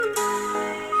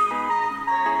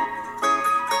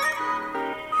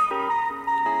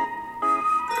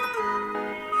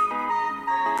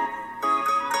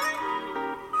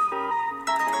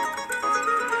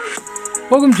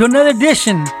Welcome to another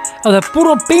edition of the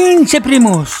Puro Pinche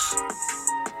Primos.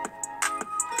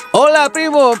 Hola,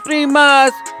 primo,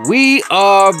 primas. We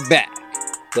are back.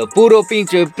 The Puro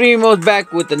Pinche Primos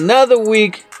back with another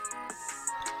week.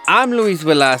 I'm Luis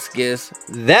Velasquez.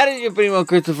 That is your primo,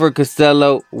 Christopher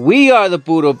Costello. We are the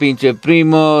Puro Pinche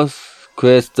Primos.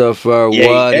 Christopher,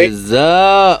 what is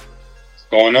up? What's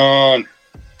going on?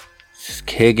 Just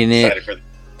kicking it.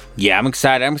 Yeah, I'm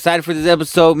excited. I'm excited for this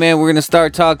episode, man. We're going to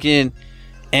start talking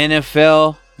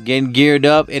NFL, getting geared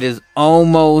up. It is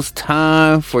almost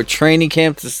time for training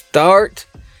camp to start.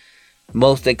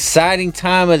 Most exciting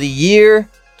time of the year.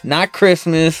 Not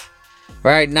Christmas,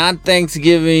 right? Not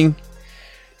Thanksgiving.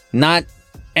 Not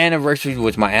anniversary,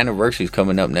 which my anniversary is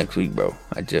coming up next week, bro.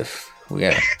 I gotta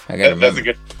remember. That's a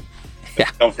good.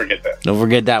 Yeah. Don't forget that. Don't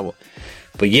forget that one.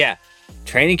 But yeah,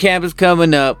 training camp is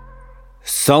coming up.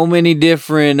 So many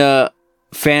different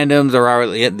fandoms are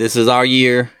already. This is our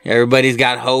year. Everybody's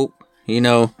got hope. You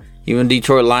know, even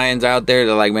Detroit Lions out there,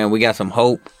 they're like, man, we got some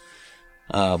hope.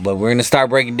 But we're gonna start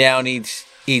breaking down each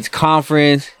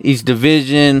conference, each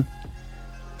division,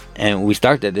 and we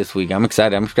start that this week. I'm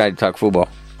excited. I'm excited to talk football.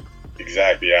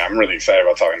 Exactly. Yeah, I'm really excited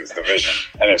about talking this division,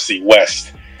 NFC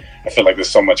West. I feel like there's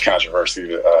so much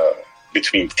controversy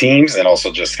between teams and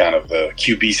also just kind of the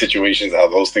QB situations, how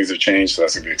those things have changed. So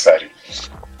that's going to be exciting.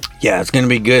 Yeah, it's going to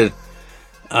be good.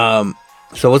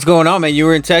 So what's going on, man? You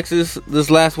were in Texas this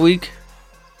last week?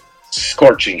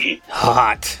 Scorching heat.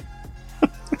 Hot.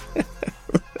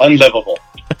 Unlivable.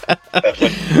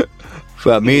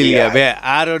 Familia, yeah. Man.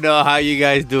 I don't know how you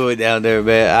guys do it down there,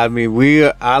 man. I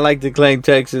mean, I like to claim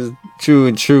Texas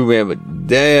true, man, but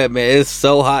damn, man, it's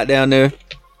so hot down there.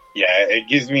 Yeah, it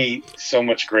gives me so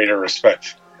much greater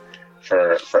respect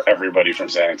for everybody from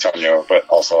San Antonio, but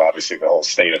also obviously the whole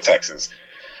state of Texas.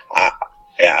 I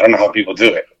don't know how people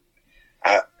do it.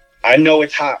 I know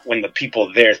it's hot when the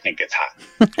people there think it's hot,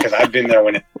 because I've been there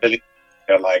when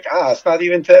they're like, it's not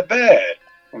even that bad.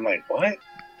 I'm like, what?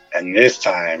 And this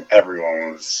time,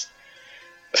 everyone was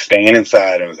staying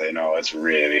inside and was like, no, it's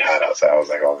really hot outside. I was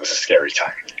like, oh, this is a scary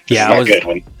time.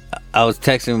 I was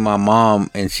texting my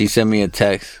mom, and she sent me a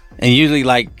text. And usually,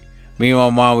 like, me and my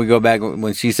mom, we go back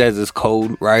when she says it's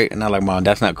cold, right? And I'm like, Mom,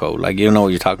 that's not cold. Like, you don't know what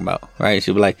you're talking about, right?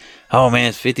 She'll be like, oh, man,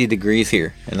 it's 50 degrees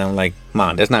here. And I'm like,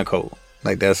 Mom, that's not cold.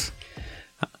 Like, that's,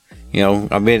 you know,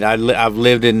 I mean, I've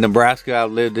lived in Nebraska.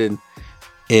 I've lived in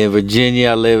Virginia.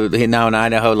 I live now in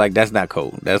Idaho. Like, that's not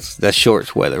cold. That's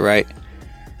shorts weather, right?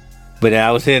 But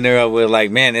I was sitting there with like,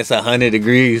 man, it's 100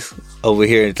 degrees over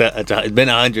here. It's been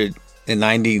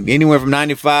 190, anywhere from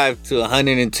 95 to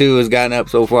 102 has gotten up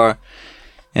so far.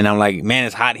 And I'm like, man,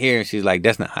 it's hot here. And she's like,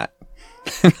 that's not hot.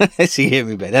 She hit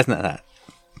me back. That's not hot.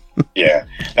 Yeah,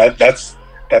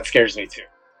 that scares me too.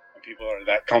 When people are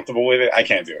that comfortable with it, I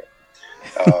can't do it.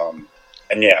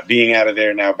 And yeah, being out of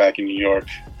there now, back in New York,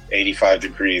 85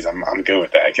 degrees, I'm good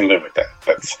with that. I can live with that.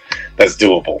 That's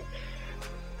doable.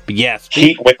 But yeah,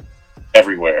 heat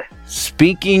everywhere.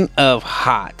 Speaking of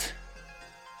hot,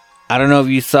 I don't know if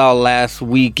you saw last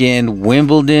weekend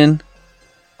Wimbeldon.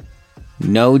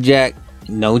 Novak,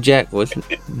 what's it?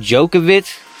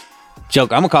 Djokovic. I'm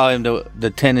gonna call him the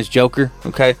tennis joker.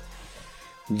 Okay,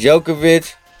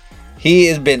 Djokovic. He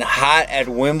has been hot at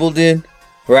Wimbledon.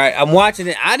 Right, I'm watching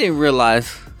it. I didn't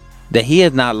realize that he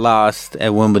has not lost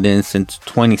at Wimbledon since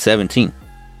 2017.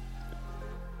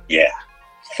 Yeah,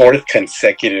 4th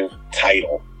consecutive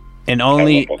title, and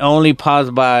only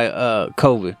paused by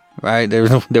COVID. Right, there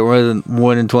wasn't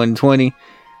more than 2020.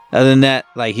 Other than that,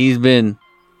 like, he's been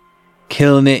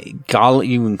killing it. You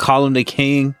can call him the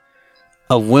king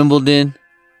of Wimbledon.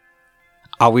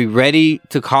 Are we ready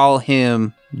to call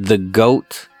him the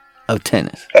GOAT of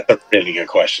tennis? That's a really good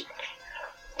question.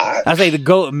 I say the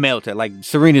GOAT of male tennis. Like,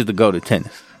 Serena's the GOAT of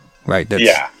tennis, right?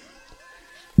 Yeah.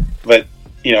 But,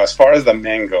 you know, as far as the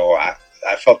men go, I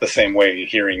felt the same way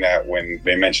hearing that when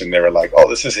they mentioned, they were like, oh,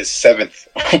 this is his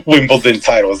 7th Wimbledon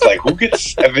title. It's like, who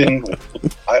gets 7?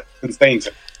 It's insane.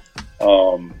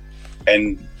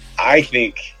 And I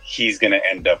think he's going to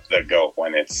end up the GOAT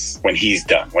when he's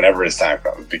done, whenever his time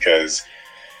comes, because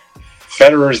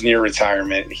Federer's near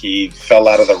retirement. He fell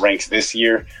out of the ranks this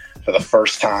year for the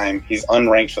first time. He's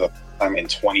unranked for the first time in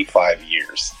 25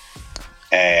 years.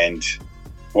 And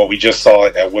what we just saw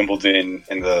at Wimbledon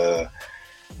in the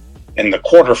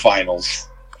quarterfinals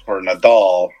for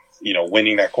Nadal, you know,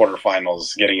 winning that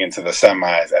quarterfinals, getting into the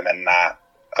semis, and then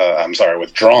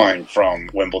withdrawing from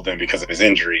Wimbledon because of his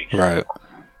injury. Right.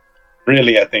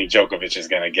 Really, I think Djokovic is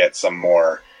going to get some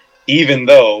more, even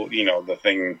though, you know, the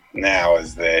thing now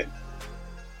is that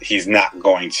he's not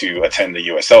going to attend the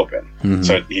U.S. Open. Mm-hmm.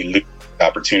 So he loses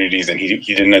opportunities, and he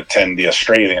didn't attend the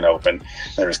Australian Open.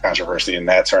 There was controversy in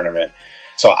that tournament.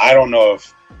 So I don't know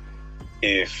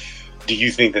if do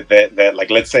you think that like,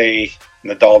 let's say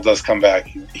Nadal does come back,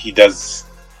 he does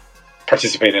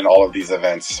participate in all of these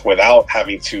events without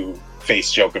having to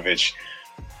face Djokovic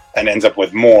and ends up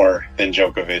with more than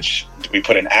Djokovic, do we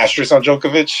put an asterisk on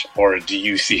Djokovic, or do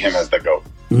you see him as the GOAT?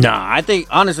 No, I think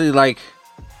honestly, like,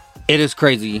 it is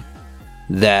crazy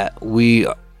that we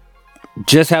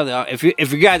just have the.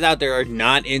 If you guys out there are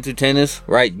not into tennis,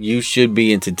 right, you should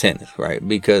be into tennis, right?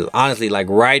 Because honestly, like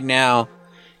right now,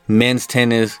 men's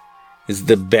tennis is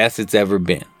the best it's ever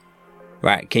been,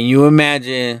 right? Can you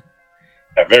imagine?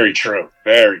 Yeah, very true.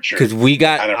 Very true. Because we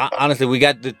got honestly, we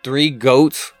got the three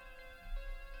GOATs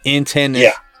in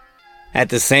tennis at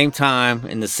the same time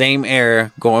in the same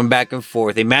era, going back and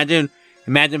forth. Imagine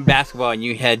basketball, and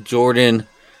you had Jordan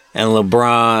and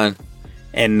LeBron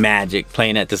and Magic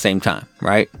playing at the same time,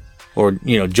 right? Or,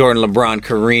 you know, Jordan, LeBron,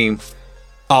 Kareem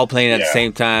all playing at the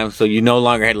same time. So you no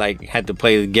longer had to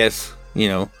play the guess, you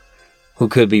know, who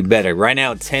could be better. Right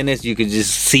now, tennis, you could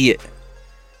just see it,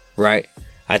 right?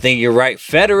 I think you're right.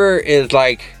 Federer is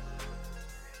like,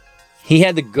 he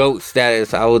had the GOAT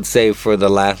status, I would say, for the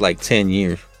last 10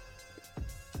 years.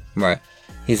 Right.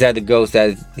 He's had the GOAT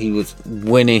status. He was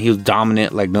winning. He was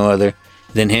dominant like no other.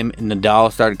 Then him and Nadal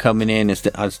started coming in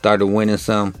and started winning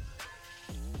some.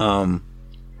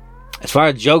 As far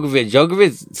as Djokovic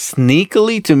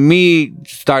sneakily to me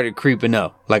started creeping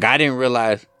up. Like, I didn't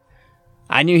realize.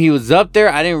 I knew he was up there.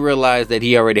 I didn't realize that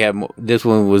he already had this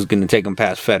one was going to take him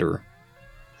past Federer.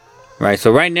 Right.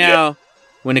 So right now,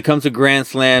 when it comes to Grand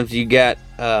Slams, you got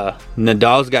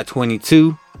Nadal's got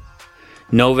 22.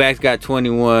 Novak's got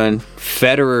 21.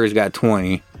 Federer's got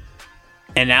 20.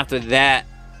 And after that,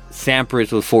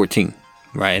 Sampras was 14,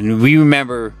 right? And we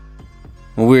remember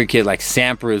when we were kids, like,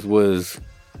 Sampras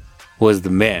was the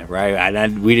man, right?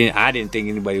 I didn't think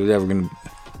anybody was ever going to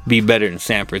be better than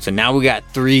Sampras. And now we got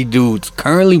three dudes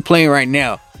currently playing right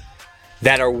now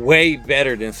that are way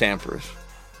better than Sampras,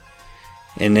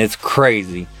 and it's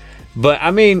crazy. But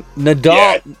I mean,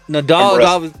 Nadal is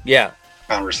always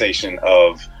conversation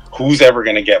of who's ever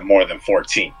going to get more than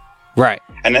 14. Right.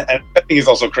 And I think it's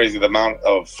also crazy the amount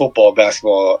of football,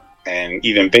 basketball, and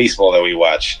even baseball that we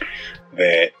watch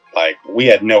that, like, we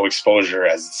had no exposure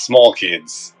as small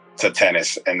kids to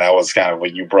tennis. And that was kind of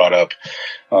what you brought up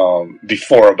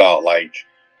before about, like,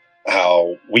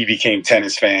 how we became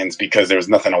tennis fans because there was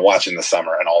nothing to watch in the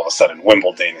summer, and all of a sudden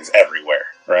Wimbledon is everywhere,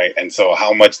 right? And so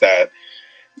how much that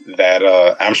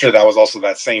I'm sure that was also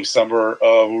that same summer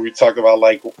where we talked about,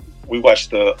 like, we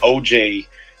watched the OJ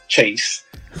chase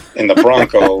in the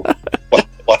Bronco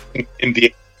in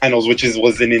the finals, which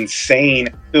was an insane,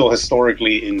 still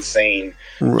historically insane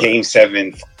Game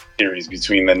 7 series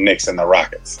between the Knicks and the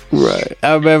Rockets. Right.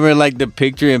 I remember, like, the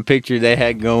picture they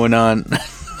had going on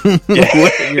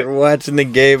when you're watching the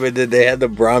game, and then they had the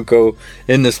Bronco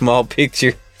in the small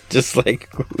picture, just like,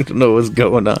 we don't know what's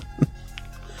going on.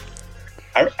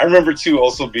 I remember too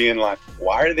also being like,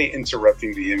 why are they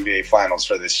interrupting the NBA finals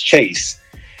for this chase?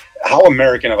 How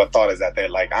American of a thought is that? They're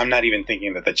like, I'm not even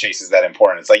thinking that the chase is that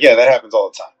important. It's like, yeah, that happens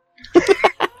all the time.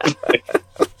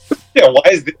 Yeah, why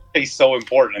is this chase so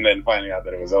important? And then finding out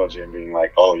that it was OJ and being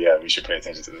like, oh yeah, we should pay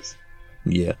attention to this.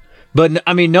 Yeah. But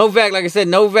I mean, Novak, like I said,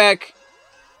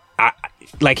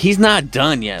 like, he's not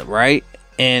done yet, right?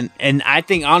 And I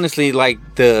think honestly, like,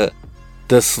 the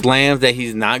slams that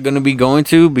he's not going to be going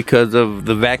to because of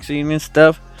the vaccine and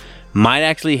stuff might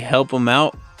actually help him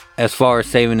out as far as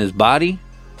saving his body.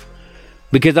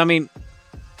 Because, I mean,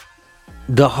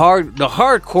 the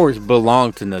hard courts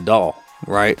belong to Nadal,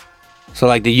 right? So,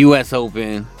 like, the U.S.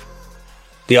 Open,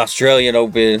 the Australian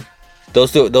Open,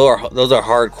 those are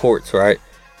hard courts, right?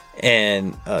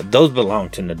 And those belong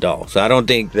to Nadal. So I don't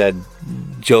think that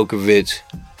Djokovic,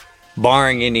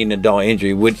 barring any Nadal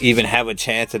injury, would even have a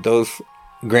chance at those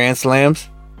Grand Slams,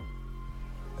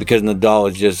 because Nadal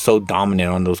is just so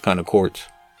dominant on those kind of courts.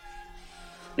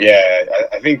 Yeah,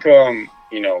 I think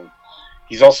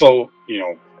he's also,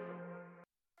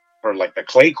 for, like, the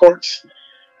clay courts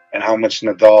and how much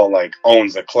Nadal, like,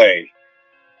 owns the clay,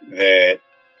 that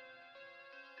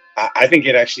I think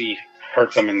it actually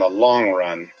hurts him in the long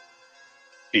run,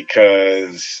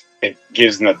 because it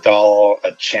gives Nadal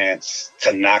a chance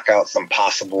to knock out some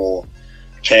possible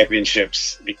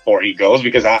championships before he goes,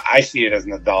 because I see it as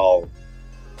Nadal,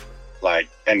 like,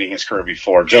 ending his career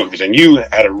before Djokovic. And you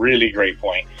had a really great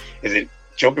point, is that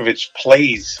Djokovic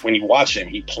plays, when you watch him,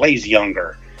 he plays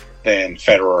younger than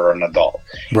Federer or Nadal.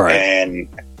 Right. And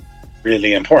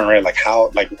really important, right? Like, how,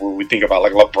 like, when we think about,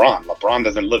 like, LeBron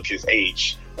doesn't look his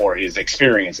age or his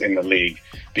experience in the league,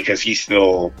 because he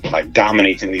still like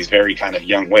dominates in these very kind of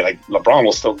young way. Like LeBron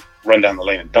will still run down the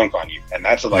lane and dunk on you, and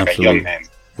that's like Absolutely. A young man,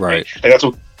 right? Like, that's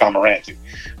what Tom Morant do.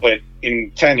 But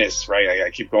in tennis, right? I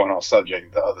keep going off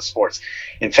subject to other sports.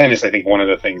 In tennis, I think one of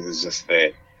the things is just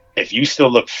that if you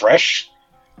still look fresh,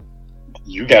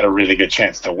 you got a really good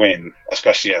chance to win,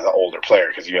 especially as an older player,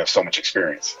 because you have so much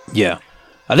experience. Yeah,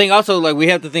 I think also like we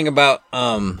have to think about.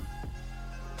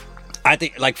 I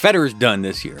think like Federer's done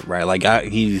this year, right? Like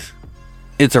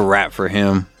it's a wrap for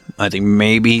him. I think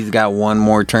maybe he's got one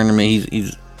more tournament.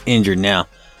 He's injured now.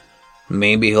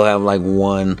 Maybe he'll have like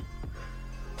one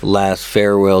last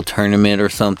farewell tournament or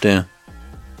something.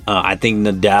 I think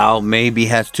Nadal maybe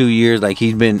has 2 years. Like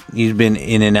he's been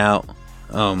in and out.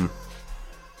 But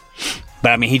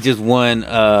I mean, he just won.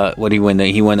 What did he win?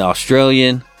 He won the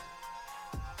Australian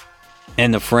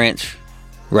and the French,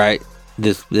 right?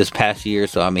 This past year.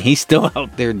 So I mean, he's still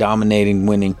out there dominating,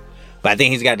 winning. But I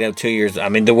think he's got to have 2 years. I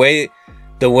mean, the way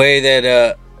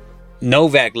that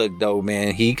Novak looked, though,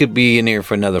 man, he could be in here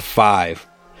for another 5.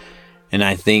 And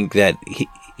I think that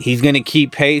he's gonna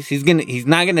keep pace. He's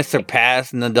not gonna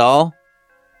surpass Nadal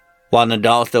while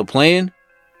Nadal's still playing.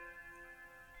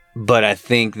 But I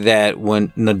think that when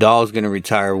Nadal's gonna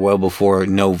retire well before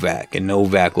Novak, and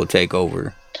Novak will take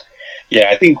over. Yeah,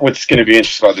 I think what's going to be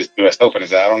interesting about this U.S. Open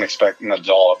is that I don't expect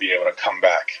Nadal to be able to come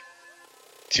back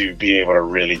to be able to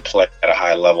really play at a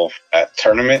high level for that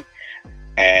tournament.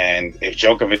 And if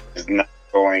Djokovic is not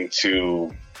going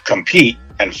to compete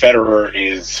and Federer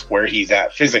is where he's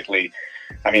at physically,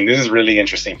 I mean, this is really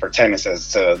interesting for tennis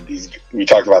as these. We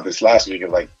talked about this last week,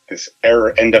 of like this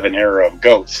end of an era of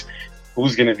GOATs.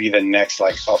 Who's going to be the next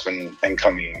like up and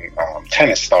coming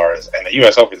tennis stars? And the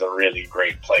U.S. Open is a really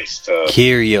great place to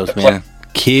Kyrgios, man.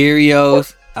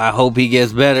 Kyrgios. I hope he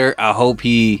gets better. I hope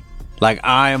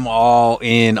I am all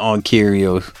in on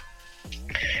Kyrgios.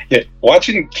 Yeah,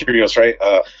 watching Kyrgios, right?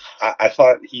 I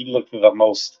thought he looked the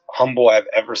most humble I've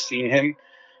ever seen him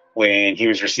when he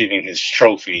was receiving his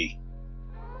trophy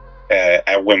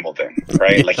at Wimbledon,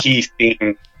 right? Yeah. Like he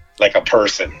seemed like a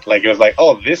person. Like it was like,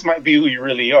 oh, this might be who you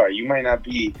really are. You might not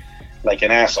be like an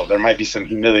asshole. There might be some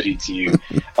humility to you.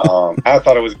 I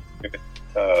thought it was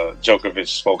Djokovic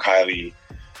spoke highly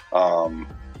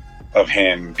of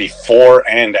him before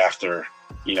and after.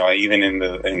 You know, even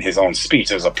in his own speech,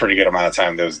 there was a pretty good amount of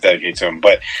time that was dedicated to him.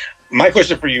 But my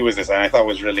question for you is this, and I thought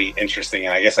was really interesting,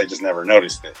 and I guess I just never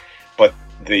noticed it. But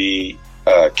the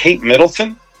Kate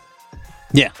Middleton,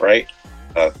 yeah, right,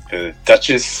 the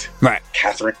Duchess, right,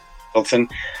 Catherine Middleton,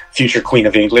 future Queen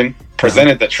of England,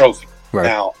 presented the trophy. Right.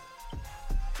 Now,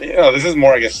 you know, this is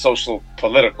more, I guess, social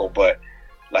political, but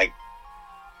like,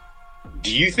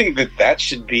 do you think that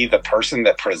should be the person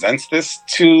that presents this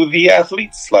to the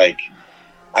athletes? Like,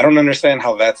 I don't understand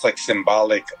how that's like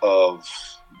symbolic of,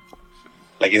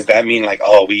 like, does that mean like,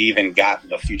 oh, we even got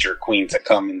the future queen to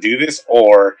come and do this?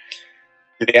 Or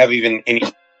do they have even any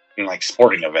like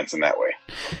sporting events in that way?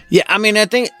 Yeah, I mean, I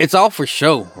think it's all for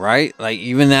show, right? Like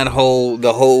even the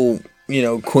whole, you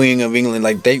know, Queen of England,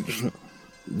 like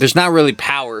there's not really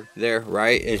power there,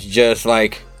 right? It's just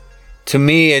like, to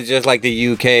me, it's just like the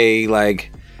UK,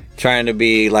 like trying to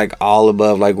be like all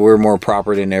above, like we're more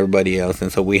proper than everybody else,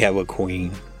 and so we have a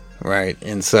queen, right?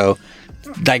 And so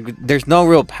like there's no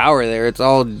real power there. It's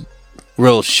all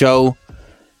real show,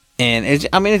 and it's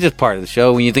just part of the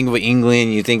show. When you think of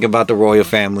England, you think about the royal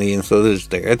family, and so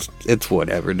it's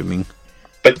whatever to me.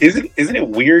 But isn't it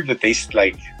weird that they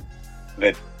like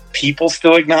that people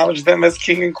still acknowledge them as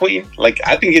king and queen? Like,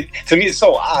 I think to me it's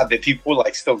so odd that people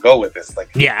like still go with this. Like,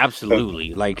 yeah,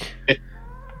 absolutely. Like,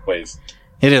 ways.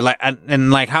 It is like, and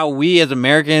like how we as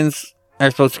Americans are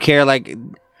supposed to care. Like,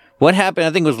 what happened?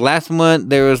 I think it was last month.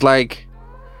 There was like,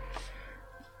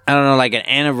 I don't know, like an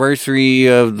anniversary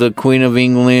of the Queen of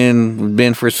England,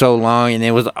 been for so long, and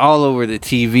it was all over the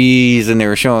TVs, and they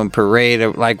were showing parade.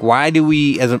 Like, why do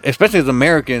we, especially as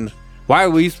Americans, why are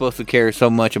we supposed to care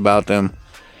so much about them?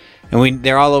 And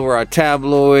they're all over our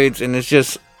tabloids, and it's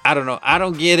just, I don't know. I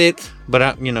don't get it, but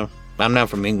I'm not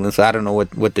from England, so I don't know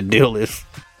what the deal is.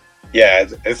 Yeah,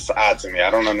 it's odd to me. I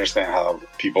don't understand how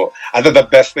people. I thought the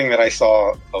best thing that I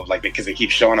saw of like, because they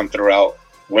keep showing them throughout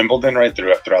Wimbledon, right,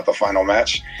 throughout the final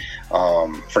match,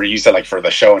 for you said like for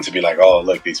the show, and to be like, oh,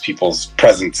 look, these people's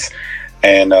presence,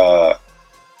 and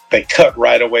they cut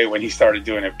right away when he started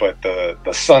doing it. But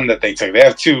the son that they took, they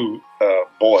have two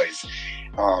boys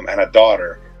and a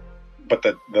daughter, but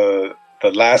the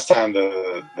the last time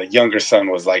the younger son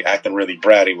was like acting really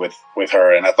bratty with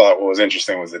her, and I thought what was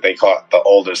interesting was that they caught the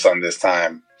older son this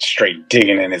time straight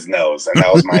digging in his nose, and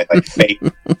that was my like fake.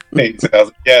 So I was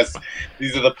like, yes,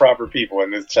 these are the proper people,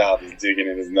 and this child is digging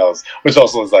in his nose, which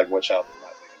also is like, what child is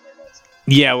not digging in their nose?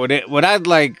 Yeah,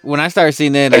 when I started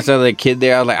seeing that, I saw the kid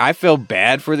there. I was like, I felt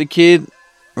bad for the kid,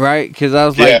 right? Because I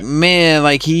was like, man,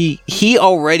 like he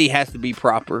already has to be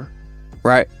proper,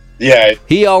 right? Yeah,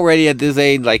 he already at this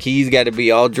age, like he's got to be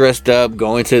all dressed up,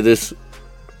 going to this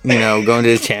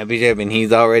championship, and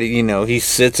he's already, he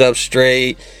sits up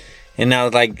straight. And I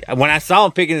was like, when I saw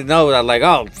him picking his nose, I was like,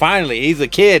 oh, finally, he's a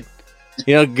kid.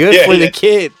 Good for the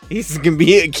kid. He's gonna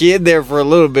be a kid there for a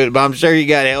little bit, but I'm sure he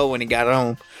got hell when he got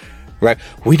home. Right?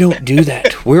 We don't do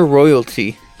that. We're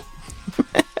royalty.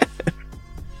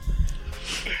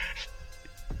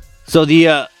 So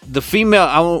the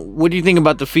female, what do you think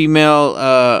about the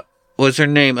female? What's her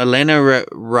name? Elena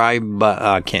Rybakina?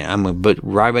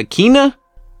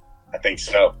 I think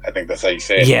so. I think that's how you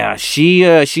say it. Yeah,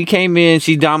 she came in.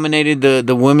 She dominated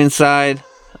the women's side.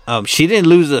 She didn't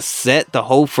lose a set the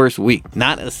whole first week.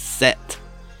 Not a set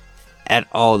at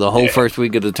all. The whole first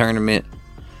week of the tournament.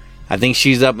 I think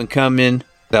she's up and coming.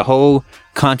 The whole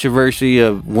controversy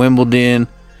of Wimbeldon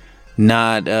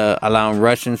not allowing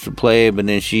Russians to play, but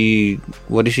then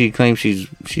what did she claim? She's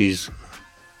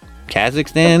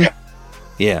Kazakhstan. Okay.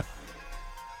 Yeah.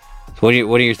 So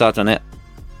what are your thoughts on that?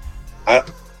 I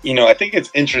think it's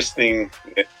interesting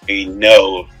that they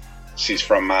know she's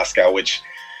from Moscow, which,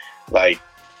 like,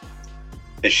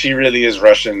 if she really is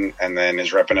Russian and then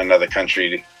is repping another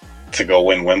country to go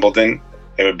win Wimbledon,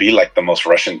 it would be like the most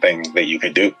Russian thing that you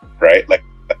could do, right? Like,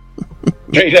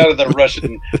 straight out of the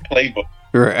Russian playbook.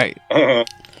 Right.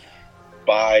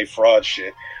 By fraud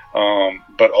shit.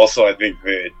 But also I think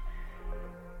that,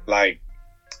 like,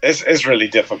 it's really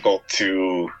difficult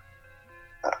to,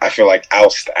 I feel like,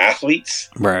 oust athletes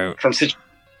from situations.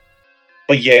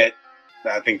 But yet,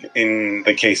 I think in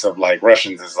the case of like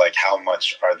Russians, is like, how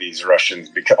much are these Russians?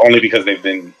 Only because they've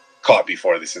been caught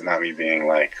before. This is not me being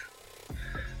like,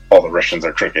 all the Russians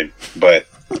are crooked, but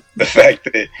the fact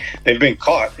that they've been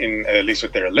caught at least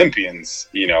with their Olympians,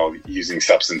 using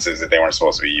substances that they weren't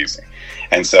supposed to be using.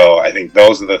 And so I think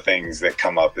those are the things that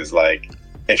come up, is like,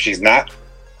 if she's not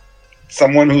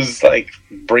someone who's like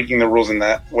breaking the rules in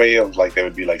that way of like, they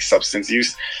would be like substance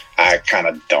use, I kind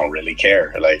of don't really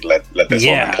care. Like, let this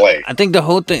woman play. I think the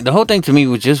whole thing to me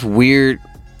was just weird.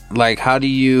 Like, how do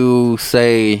you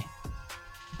say,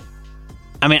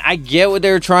 I mean, I get what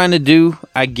they were trying to do.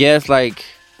 I guess, like,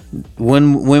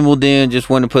 when Wimbledon just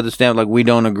wanted to put the stamp, like, we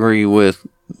don't agree with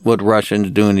what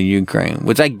Russians doing to Ukraine,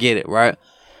 which I get it, right?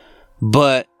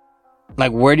 But,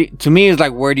 like, where do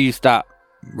you stop,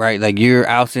 right? Like, you're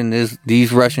ousting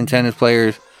these Russian tennis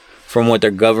players from what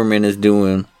their government is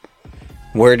doing.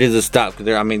 Where does it stop?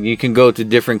 Because you can go to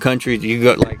different countries. You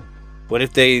go, like, what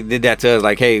if they did that to us?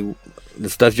 Like, hey, the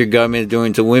stuff your government is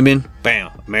doing to women,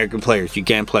 bam, American players, you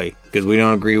can't play because we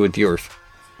don't agree with yours,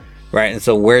 right? And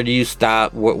so where do you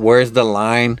stop? Where's the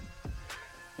line?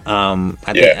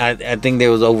 I think they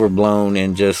was overblown,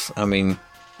 and just,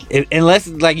 unless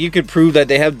like you could prove that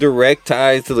they have direct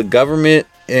ties to the government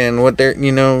and what they're,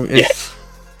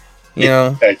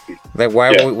 like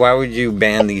why would you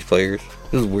ban these players?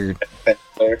 This is weird.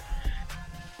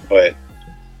 But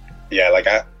yeah, like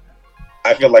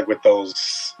I feel like with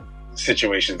those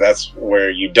situations, that's where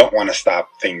you don't want to stop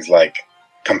things like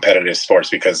competitive sports,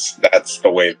 because that's the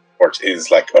way sports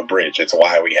is, like a bridge. It's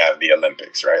why we have the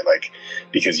Olympics, right? Like,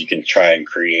 because you can try and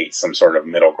create some sort of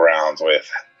middle grounds with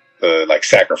the like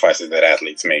sacrifices that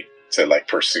athletes make to like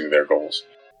pursue their goals.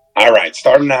 All right,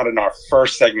 starting out in our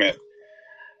first segment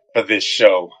for this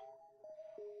show,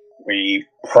 we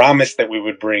promised that we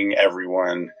would bring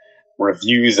everyone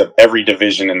reviews of every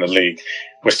division in the league.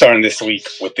 We're starting this week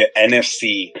with the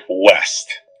NFC West.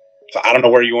 So I don't know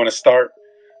where you want to start.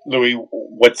 Louis,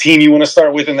 what team you want to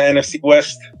start with in the NFC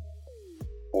West?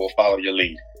 We'll follow your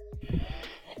lead.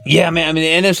 Yeah, man. The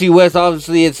NFC West,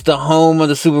 obviously, it's the home of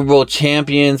the Super Bowl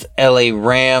champions, LA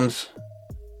Rams.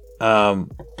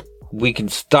 We can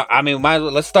start.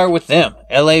 Let's start with them.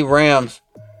 LA Rams.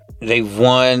 They've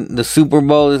won the Super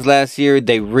Bowl this last year.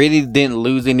 They really didn't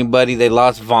lose anybody. They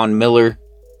lost Von Miller.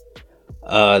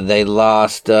 They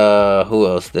lost, who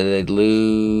else did they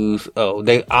lose?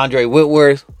 Andre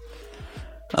Whitworth.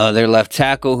 Their left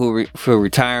tackle for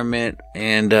retirement.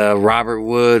 And Robert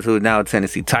Woods, who is now a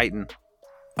Tennessee Titan.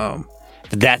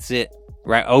 That's it,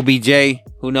 right? OBJ,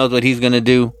 who knows what he's going to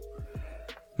do.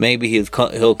 Maybe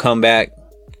he'll come back.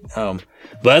 But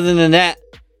other than that,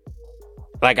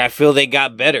 like, I feel they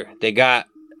got better. They got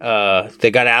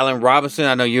got Allen Robinson.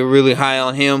 I know you're really high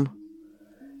on him.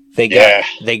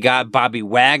 They got Bobby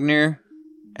Wagner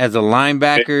as a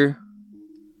linebacker.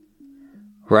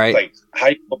 Right. Like, how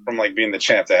you go from like being the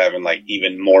champ to having like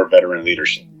even more veteran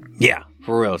leadership? Yeah,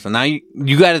 for real. So now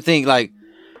you got to think like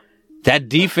that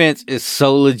defense is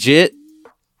so legit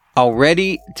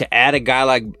already. To add a guy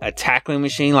like a tackling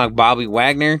machine like Bobby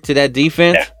Wagner to that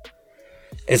defense,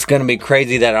 it's gonna be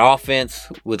crazy. That offense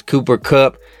with Cooper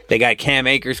Kupp, they got Cam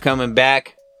Akers coming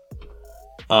back.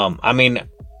 I mean,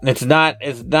 it's not.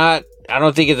 I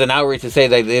don't think it's an outrage to say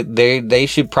that they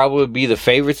should probably be the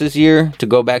favorites this year to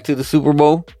go back to the Super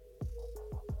Bowl.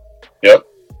 Yep.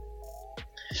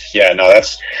 Yeah, no,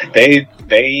 they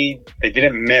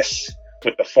didn't mess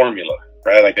with the formula,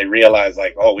 right? Like they realized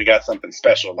like, oh, we got something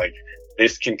special. Like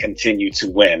this can continue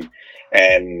to win.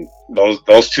 And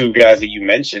those two guys that you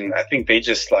mentioned, I think they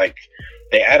just like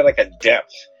they added like a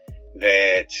depth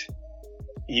that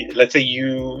let's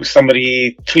say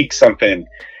somebody tweaks something,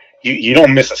 you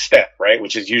don't miss a step, right?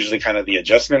 Which is usually kind of the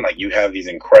adjustment. Like you have these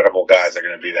incredible guys that are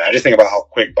going to be there. I just think about how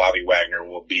quick Bobby Wagner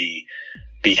will be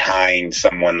behind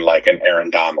someone like an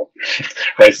Aaron Donald,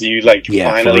 right? So you like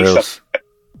finally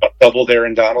doubled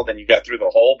Aaron Donald and you got through the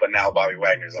hole, but now Bobby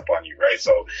Wagner's up on you, right?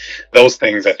 So those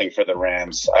things, I think for the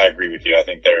Rams, I agree with you. I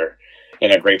think they're in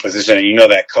a great position, and you know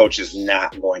that coach is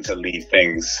not going to leave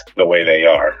things the way they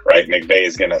are, right? McVay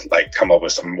is going to like come up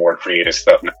with some more creative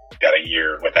stuff. Now got a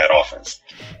year with that offense.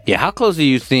 Yeah, how close do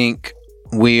you think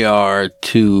we are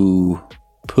to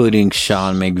putting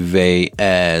Sean McVay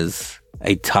as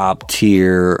a top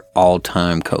tier all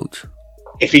time coach?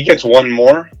 If he gets one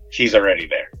more, he's already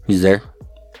there. He's there.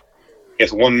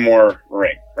 Gets one more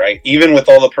ring, right? Even with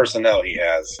all the personnel he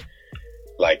has,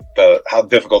 like how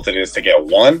difficult it is to get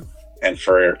one, and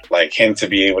for like him to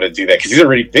be able to do that because he's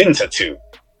already been to two,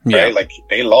 right? Yeah. Like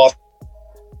they lost.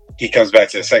 He comes back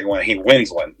to the second one. He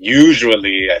wins one.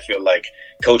 Usually, I feel like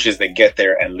coaches that get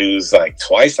there and lose like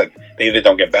twice, like they either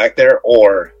don't get back there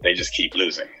or they just keep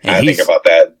losing. And I think about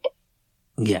that.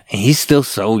 Yeah, and he's still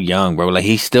so young, bro. Like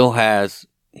he's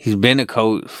been a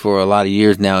coach for a lot of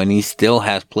years now, and he still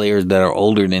has players that are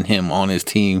older than him on his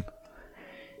team.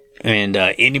 And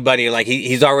anybody like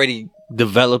he's already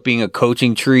developing a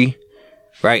coaching tree,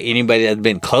 right? Anybody that's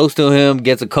been close to him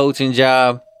gets a coaching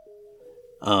job.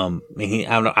 I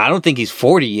don't think he's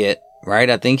 40 yet, right?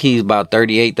 I think he's about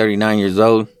 38, 39 years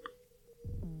old.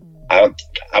 I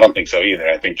don't think so either.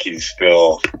 I think he's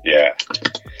still,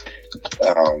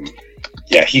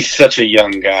 he's such a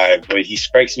young guy, but he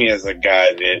strikes me as a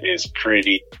guy that is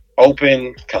pretty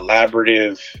open,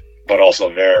 collaborative, but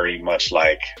also very much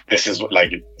like, this is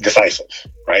like decisive,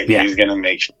 right? Yeah. He's going to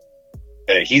make sure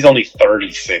that he's only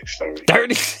 36. So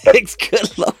 36?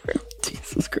 Good Lord.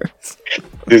 Jesus Christ.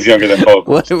 He's younger than both.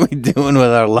 What are we doing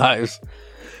with our lives?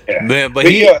 Yeah. Man, but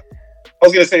I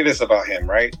was going to say this about him,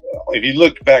 right? If you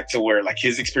look back to where like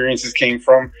his experiences came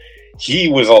from, he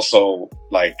was also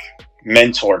like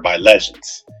mentored by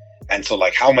legends. And so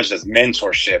like how much does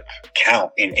mentorship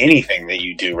count in anything that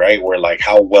you do, right? Where like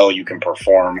how well you can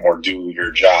perform or do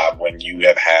your job when you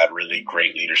have had really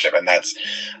great leadership. And that's,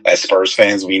 as Spurs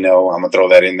fans, we know, I'm gonna throw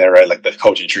that in there, right? Like the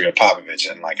coaching tree of Popovich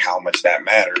and like how much that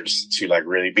matters to like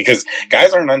really, because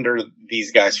guys aren't under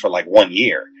these guys for like 1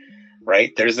 year,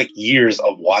 right? There's like years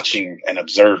of watching and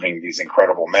observing these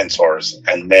incredible mentors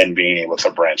and then being able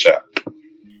to branch out.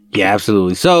 Yeah,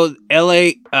 absolutely. So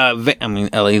Vegas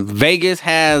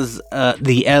has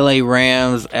the LA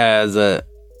Rams as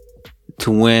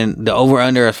to win the over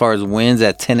under as far as wins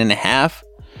at 10.5.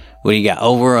 What do you got?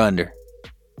 Over or under?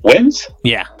 Wins?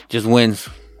 Yeah, just wins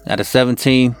out of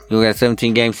 17. We got a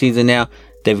 17 game season now.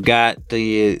 They've got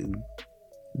the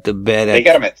bet. They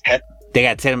got them at 10. They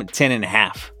got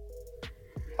 10.5.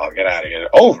 Oh, get out of here!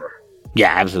 Over.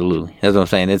 Yeah, absolutely. That's what I'm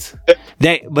saying.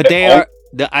 They are.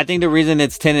 I think the reason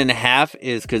it's 10.5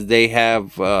 is because they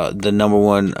have the number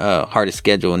one hardest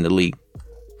schedule in the league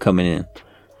coming in.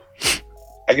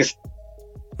 I guess.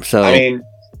 So I mean,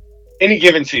 any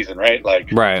given season, right?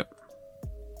 Like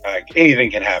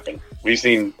anything can happen. We've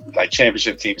seen like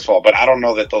championship teams fall, but I don't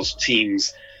know that those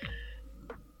teams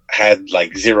had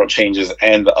like zero changes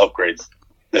and the upgrades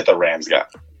that the Rams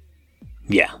got.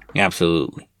 Yeah,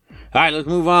 absolutely. All right, let's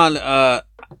move on.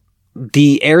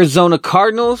 The Arizona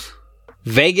Cardinals.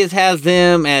 Vegas has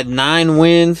them at 9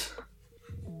 wins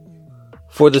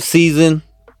for the season.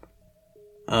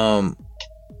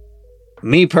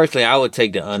 Me personally, I would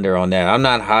take the under on that. I'm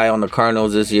not high on the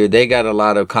Cardinals this year. They got a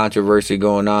lot of controversy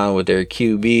going on with their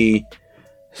QB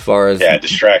as far as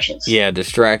distractions. Yeah,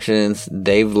 distractions.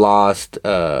 They've lost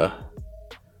Chase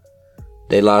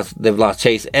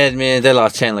Edmonds. They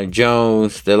lost Chandler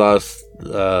Jones. They lost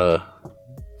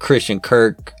Christian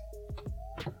Kirk.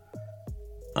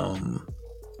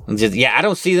 I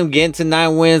don't see them getting to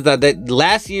 9 wins.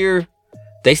 Last year,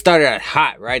 they started out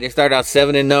hot, right? They started out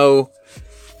 7-0.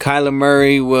 Kyler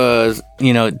Murray was,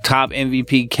 top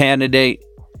MVP candidate.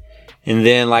 And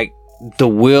then, the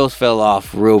wheels fell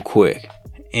off real quick.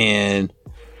 And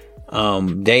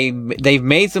they've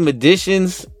made some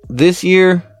additions this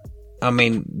year. I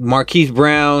mean, Marquise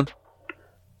Brown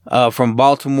from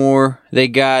Baltimore. They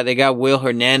got Will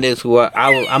Hernandez, who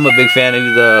I'm a big fan of.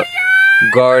 He's a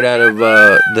guard out of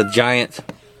the Giants.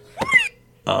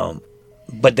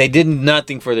 But they did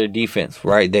nothing for their defense,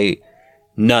 right?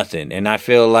 Nothing. And I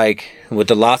feel like with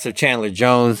the loss of Chandler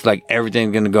Jones,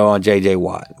 everything's going to go on J.J.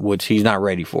 Watt, which he's not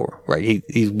ready for, right?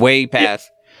 He's way past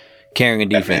carrying a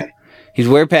defense. He's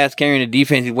way past carrying a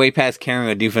defense. He's way past carrying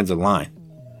a defensive line,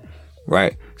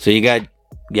 right? So you got...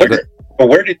 Where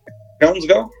did Jones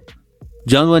go?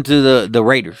 Jones went to the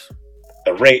Raiders.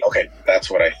 Okay, that's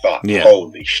what I thought. Yeah.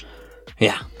 Holy shit.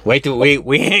 Yeah. Wait till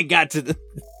we ain't got to the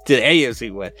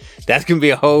AFC West. That's gonna be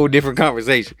a whole different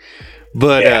conversation.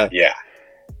 But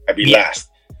I'd be last.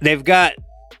 They've got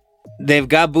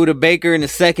Budda Baker in the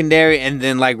secondary, and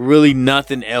then really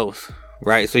nothing else,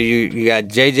 right? So you got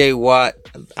J.J. Watt.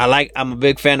 I'm a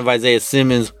big fan of Isaiah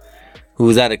Simmons,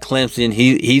 who's out of Clemson.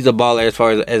 He's a baller as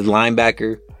far as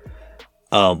linebacker.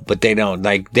 But they don't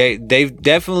they've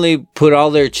definitely put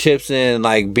all their chips in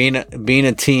being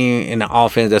a team in the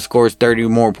offense that scores 30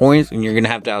 more points, and you're gonna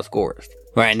have to outscore us,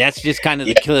 right? And that's just kind of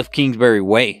the Cliff Kingsbury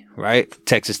way, right?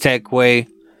 Texas Tech way,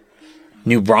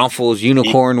 New Braunfels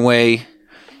unicorn way,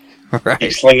 right?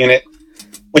 Keep slinging it,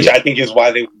 which I think is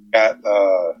why they got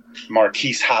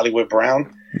Marquise Hollywood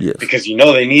Brown, because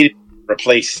they needed to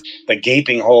replace the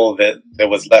gaping hole that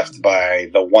was left by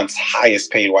the once highest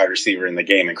paid wide receiver in the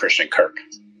game in Christian Kirk.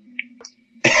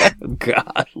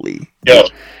 Godly. Yo,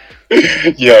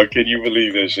 can you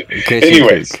believe this shit?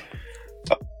 Anyways,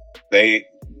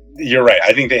 you're right.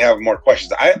 I think they have more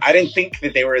questions. I didn't think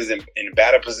that they were as in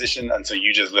bad a position until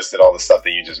you just listed all the stuff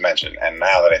that you just mentioned. And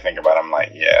now that I think about it, I'm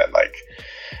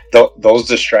those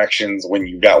distractions when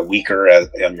you got weaker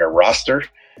on your roster,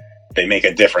 they make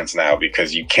a difference now,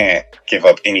 because you can't give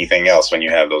up anything else when you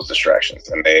have those distractions,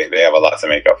 and they have a lot to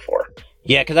make up for.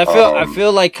 Yeah, because I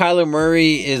feel like Kyler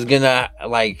Murray is gonna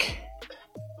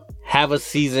have a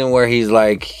season where he's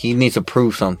he needs to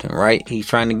prove something, right? He's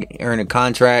trying to earn a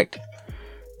contract.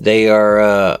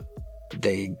 They're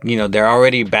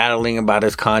already battling about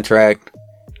his contract,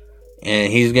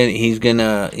 and he's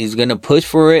gonna push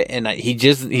for it, and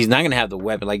he's not gonna have the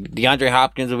weapon. DeAndre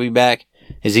Hopkins will be back.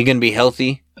 Is he gonna be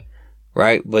healthy?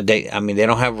 Right, but they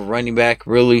don't have a running back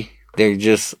really. They're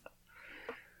just,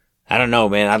 I don't know,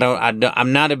 man.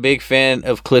 I'm not a big fan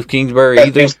of Cliff Kingsbury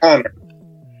either. James Conner.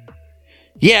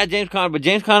 Yeah, James Conner, but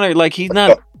James Conner, he's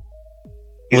not.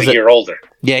 He's a year older.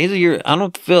 Yeah, he's a year. I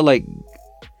don't feel like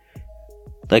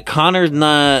Conner's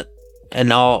not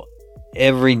an all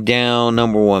every down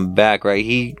number one back, right?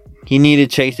 He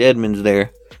needed Chase Edmonds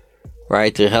there,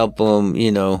 right, to help him,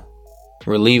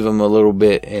 relieve him a little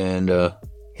bit, and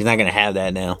he's not going to have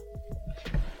that now.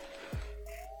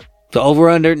 So over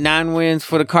under 9 wins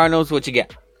for the Cardinals. What you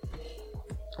got?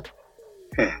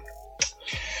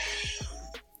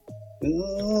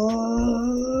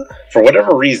 For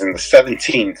whatever reason, the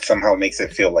 17th somehow makes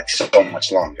it feel like so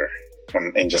much longer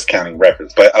in just counting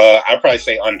records. But I'd probably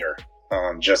say under,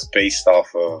 just based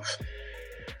off of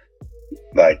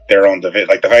their own division.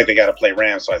 The fact they got to play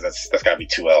Rams, so that's got to be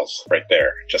 2 L's right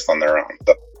there, just on their own.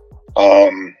 So,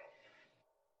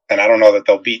 and I don't know that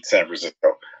they'll beat San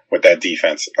Francisco with that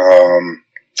defense.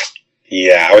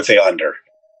 I would say under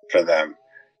for them.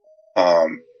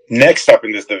 Next up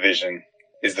in this division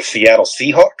is the Seattle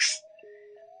Seahawks.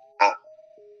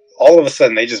 All of a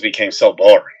sudden, they just became so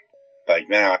boring.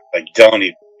 Now, don't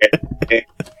even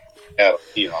Seattle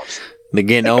Seahawks. They're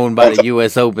getting owned by the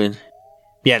U.S. Open.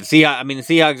 Yeah, the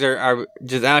Seahawks are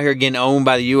just out here getting owned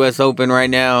by the U.S. Open right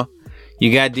now.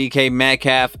 You got DK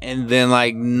Metcalf, and then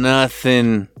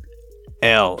nothing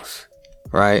else,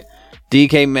 right?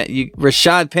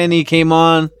 Rashad Penny came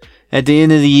on at the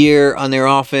end of the year on their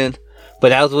offense, but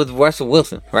that was with Russell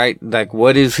Wilson, right?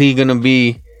 What is he gonna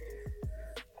be?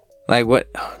 What?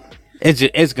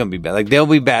 It's gonna be bad. They'll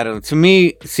be bad. To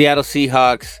me, Seattle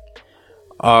Seahawks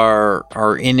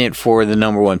are in it for the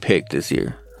number 1 pick this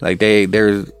year. There's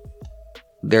a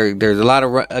lot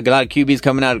of QBs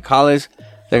coming out of college.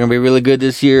 They're gonna be really good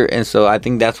this year, and so I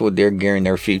think that's what they're gearing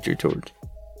their future towards.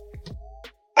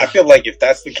 I feel like if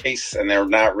that's the case and they're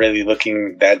not really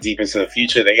looking that deep into the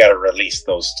future, they got to release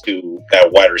that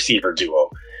wide receiver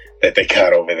duo that they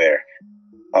got over there,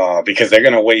 because they're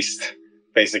going to waste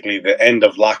basically the end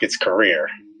of Lockett's career,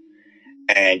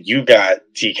 and you got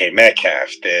DK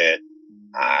Metcalf that,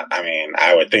 I mean,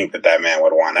 I would think that man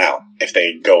would want out if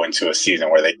they go into a season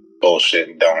where they bullshit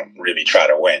and don't really try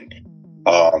to win.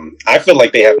 I feel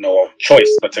like they have no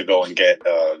choice but to go and get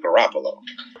Garoppolo,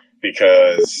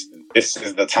 because this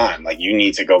is the time. Like, you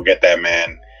need to go get that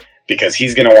man, because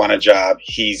he's going to want a job.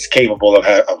 He's capable of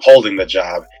holding the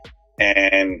job,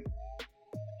 and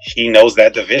he knows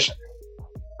that division,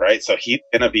 right? So he's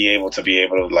going to be able to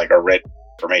like read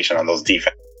information on those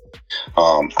defense.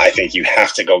 I think you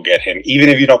have to go get him, even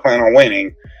if you don't plan on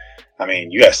winning. I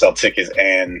mean, you got to sell tickets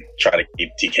and try to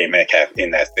keep DK Metcalf in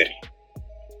that city.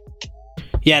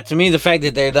 Yeah, to me, the fact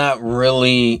that they're not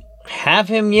really have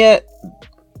him yet,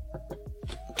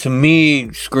 to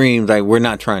me, screams like we're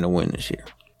not trying to win this year.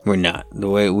 We're not. The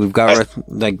way we've got,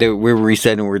 we're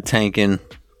resetting, we're tanking.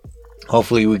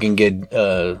 Hopefully, we can get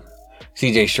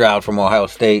CJ Stroud from Ohio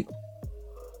State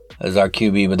as our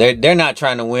QB, but they're not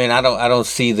trying to win. I don't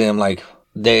see them like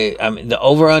they. I mean, the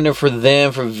over under for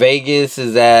them for Vegas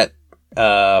is at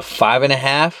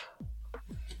 5.5.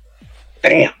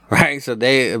 Damn. Right, so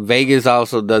Vegas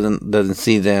also doesn't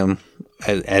see them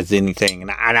as anything,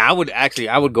 and I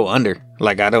would go under.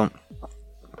 Like I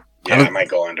might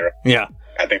go under. Yeah,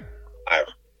 I think 5.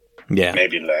 Yeah,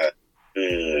 maybe less.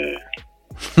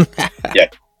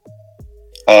 Yeah.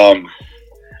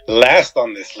 Last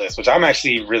on this list, which I'm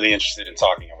actually really interested in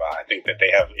talking about. I think that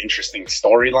they have interesting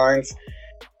storylines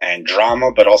and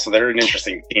drama, but also they're an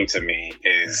interesting team to me,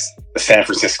 is the San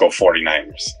Francisco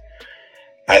 49ers.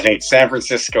 I think San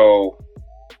Francisco,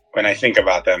 when I think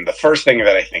about them, the first thing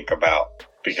that I think about,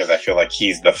 because I feel like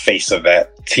he's the face of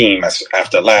that team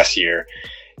after last year,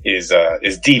 is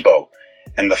Debo,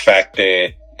 and the fact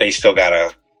that they still got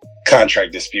a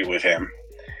contract dispute with him.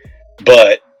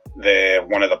 But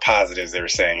one of the positives they were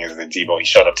saying is that Debo, he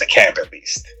showed up to camp at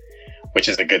least, which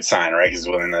is a good sign, right? He's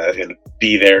willing to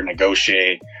be there,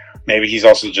 negotiate. Maybe he's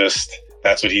also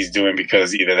that's what he's doing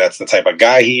because either that's the type of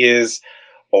guy he is,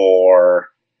 or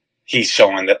he's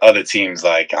showing that other teams,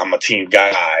 like, I'm a team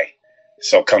guy,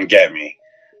 so come get me.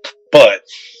 But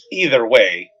either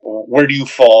way, where do you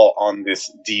fall on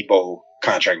this Debo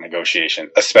contract negotiation,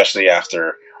 especially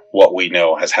after what we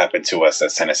know has happened to us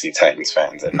as Tennessee Titans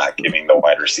fans and not giving the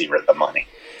wide receiver the money?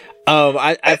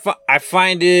 I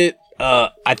find it.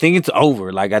 I think it's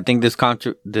over. Like, I think this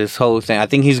whole thing. I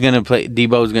think he's gonna play.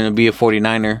 Debo's gonna be a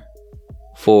 49er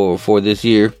for this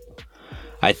year.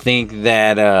 I think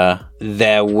that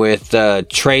with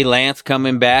Trey Lance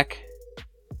coming back,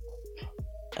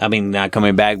 I mean, not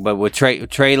coming back, but with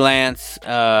Trey Lance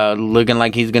looking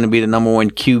like he's going to be the number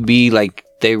 1 QB, like,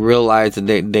 they realize that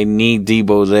they need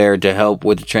Debo there to help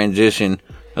with the transition.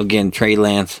 Again, Trey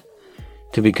Lance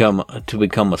to become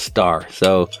a star.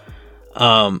 So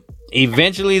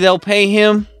eventually they'll pay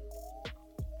him,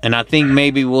 and I think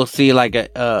maybe we'll see like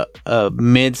a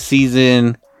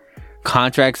mid-season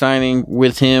contract signing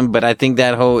with him. But I think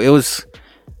that it was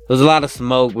a lot of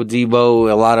smoke with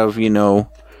Debo, a lot of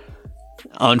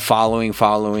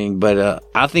following, but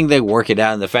I think they work it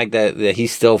out. And the fact that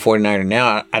he's still 49er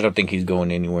now, I don't think he's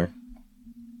going anywhere.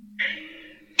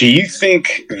 Do you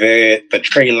think that the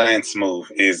Trey Lance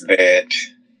move is that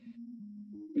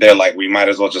they're like, we might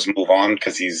as well just move on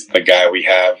because he's the guy we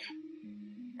have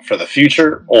for the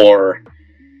future, or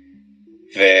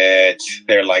that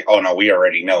they're like, oh no, we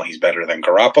already know he's better than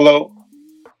Garoppolo,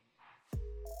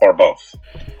 or both?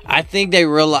 I think they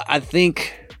realize. I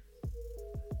think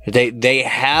they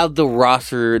have the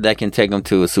roster that can take them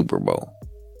to a Super Bowl.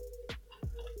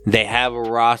 They have a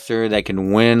roster that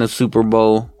can win a Super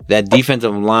Bowl. That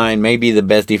defensive line may be the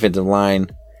best defensive line.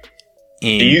 Do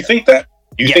you think that?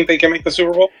 You think they can make the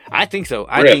Super Bowl? I think so.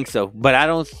 Really? I think so. But I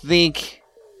don't think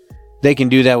they can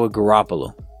do that with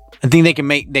Garoppolo. I think they can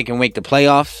make the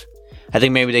playoffs. I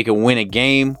think maybe they can win a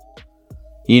game,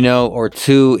 or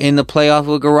two in the playoffs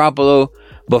with Garoppolo.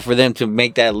 But for them to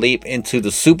make that leap into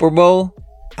the Super Bowl,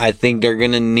 I think they're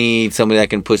going to need somebody that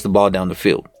can push the ball down the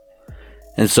field.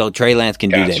 And so Trey Lance can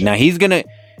do that. Now he's going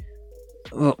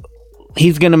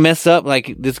to mess up.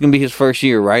 Like, this is going to be his first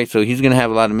year, right? So he's going to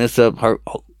have a lot of mess up.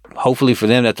 Hopefully for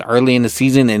them, that's early in the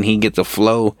season and he gets a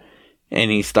flow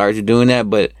and he starts doing that.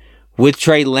 But with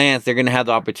Trey Lance, they're going to have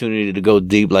the opportunity to go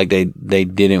deep like they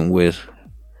didn't with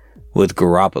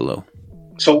Garoppolo.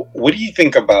 So what do you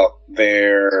think about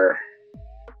their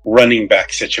running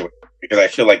back situation? Because I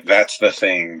feel like that's the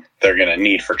thing they're going to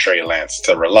need for Trey Lance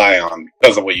to rely on,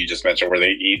 because of what you just mentioned, where they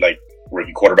eat, like,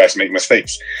 rookie quarterbacks make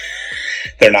mistakes.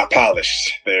 They're not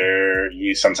polished.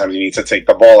 Sometimes you need to take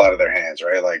the ball out of their hands,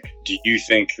 right? Like, do you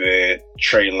think that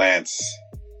Trey Lance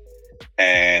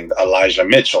and Elijah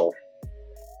Mitchell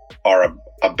are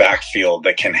a backfield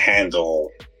that can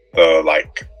handle the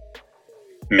like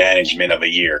management of a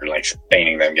year, like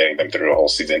sustaining them, getting them through a whole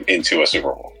season into a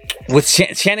Super Bowl. With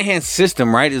Shanahan's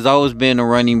system, right, has always been a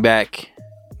running back,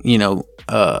 a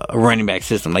running back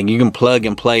system. Like you can plug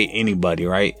and play anybody,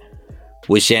 right?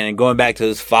 With Shannon, going back to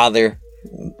his father,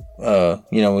 he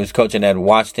was coaching at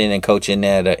Washington and coaching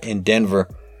at in Denver,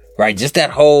 right? Just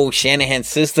that whole Shanahan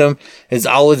system has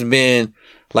always been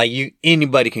like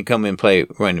anybody can come and play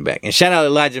running back. And shout out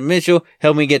Elijah Mitchell,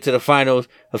 helped me get to the finals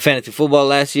of fantasy football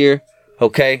last year.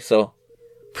 Okay, so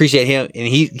appreciate him, and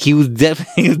he was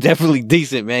definitely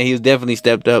decent, man. He was definitely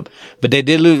stepped up. But they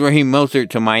did lose Raheem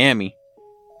Mostert to Miami,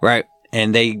 right?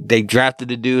 And they drafted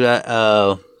the dude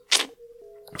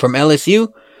from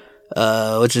LSU.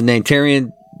 What's his name?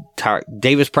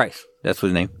 Davis Price. That's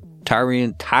his name.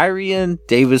 Tyrion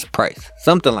Davis Price,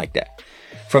 something like that,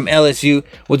 from LSU,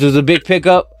 which was a big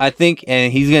pickup, I think.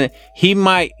 And he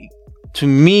might, to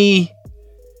me,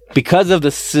 because of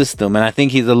the system, and I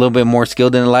think he's a little bit more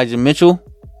skilled than Elijah Mitchell.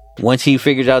 Once he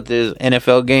figures out this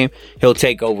NFL game, he'll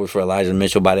take over for Elijah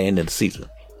Mitchell by the end of the season.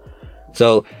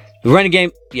 So the running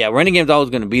game's always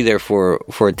going to be there for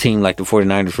a team like the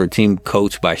 49ers, for a team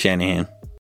coached by Shanahan.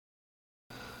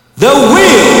 The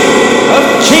Wheel of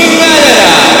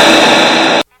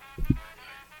Chingadera.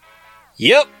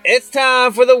 Yep, it's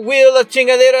time for the Wheel of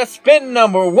Chingadera. Spin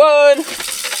number 1.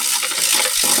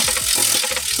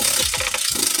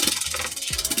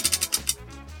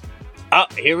 Oh,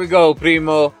 here we go,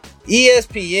 Primo.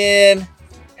 ESPN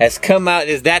has come out. It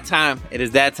is that time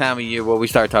of year where we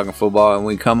start talking football, and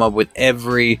we come up with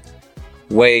every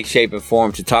way, shape, and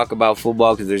form to talk about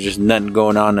football because there's just nothing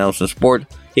going on else in sports.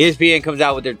 ESPN comes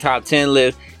out with their top 10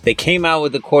 list. They came out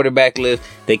with the quarterback list.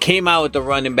 They came out with the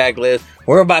running back list.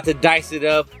 We're about to dice it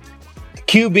up. The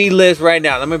QB list right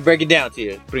now. Let me break it down to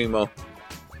you, Primo.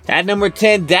 At number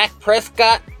 10, Dak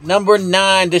Prescott. Number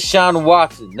 9, Deshaun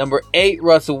Watson. Number 8,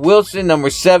 Russell Wilson. Number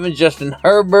 7, Justin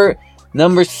Herbert.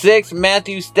 Number 6,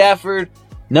 Matthew Stafford.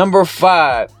 Number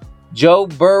 5, Joe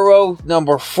Burrow.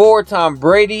 Number 4, Tom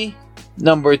Brady.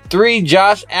 Number 3,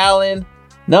 Josh Allen.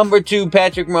 Number 2,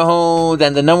 Patrick Mahomes.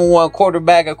 And the number 1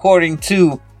 quarterback, according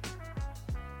to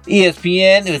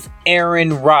ESPN, is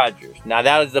Aaron Rodgers. Now,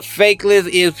 that is the fake list.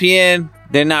 ESPN,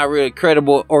 they're not really a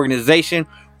credible organization.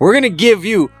 We're going to give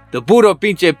you the Puro,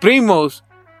 Pinche, Primos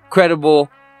credible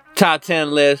top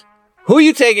 10 list. Who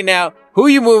you taking out? Who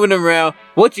you moving around?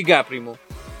 What you got, Primo?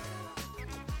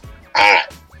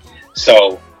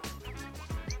 So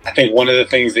I think one of the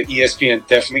things that ESPN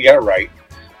definitely got right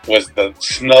was the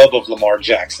snub of Lamar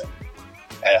Jackson.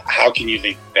 How can you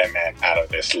leave that man out of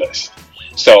this list?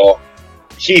 So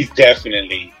he's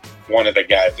definitely one of the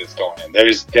guys that's going in.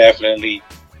 There's definitely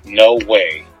no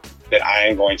way that I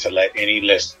am going to let any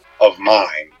list of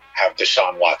mine have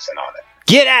Deshaun Watson on it.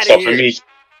 Get out of here. So for me,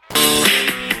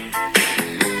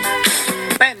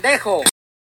 pendejo.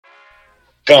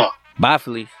 Gone. Bye,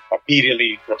 Felice.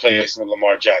 Immediately replacing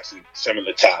Lamar Jackson,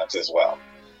 similar talents as well.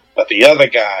 But the other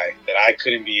guy that I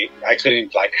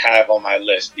couldn't like have on my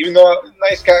list, even though I'm a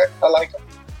nice guy, I like him.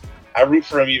 I root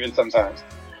for him even sometimes.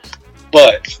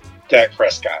 But Dak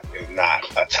Prescott is not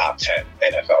a top 10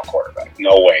 NFL quarterback.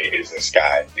 No way is this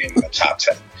guy in the top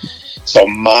 10. So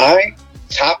my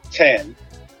top 10,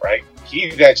 right? He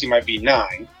actually might be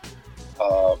 9,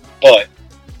 but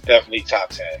definitely top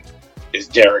 10 is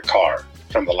Derek Carr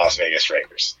from the Las Vegas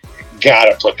Raiders.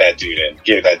 Gotta put that dude in.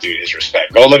 Give that dude his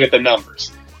respect. Go look at the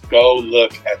numbers.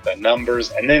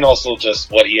 And then also just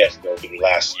what he had to go through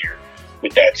last year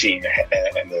with that team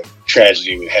and the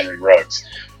tragedy with Henry Ruggs.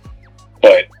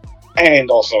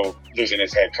 And also losing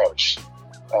his head coach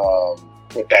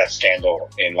with that scandal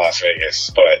in Las Vegas.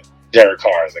 But Derek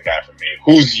Carr is the guy for me.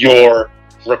 Who's your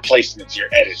replacement, your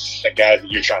edit, the guy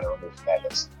that you're trying to remove from that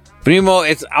list? Primo,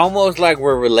 it's almost like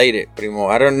we're related, Primo.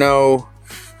 I don't know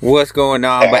what's going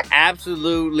on, but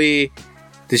absolutely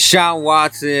Deshaun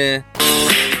Watson,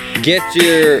 get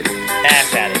your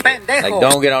ass out of it. Pendejo. Like,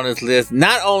 don't get on this list.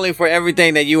 Not only for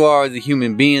everything that you are as a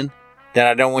human being, that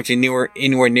I don't want you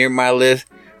anywhere near my list,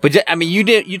 but just, I mean,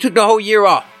 you took the whole year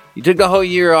off.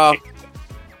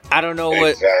 I don't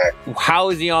know how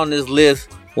is he on this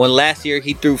list when last year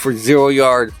he threw for 0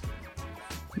 yards,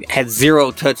 had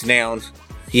 0 touchdowns.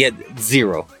 He had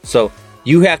 0. So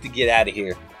you have to get out of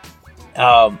here.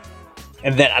 And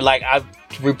then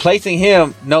replacing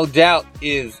him, no doubt,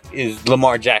 is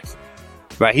Lamar Jackson.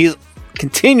 Right? He's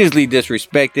continuously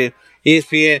disrespected.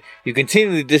 ESPN, you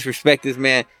continually disrespect this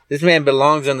man. This man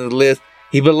belongs on the list.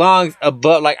 He belongs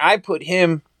above. Like, I put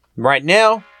him right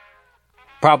now,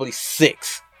 probably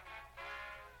 6.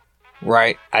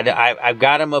 right? I've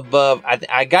got him above.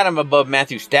 I got him above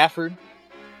Matthew Stafford.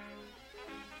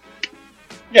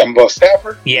 Yeah, I'm above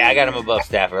Stafford. Yeah, I got him above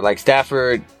Stafford. Like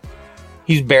Stafford,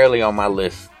 he's barely on my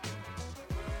list,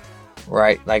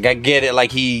 right? Like I get it.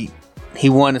 Like he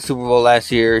won the Super Bowl last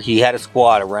year. He had a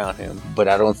squad around him, but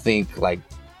I don't think like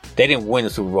they didn't win the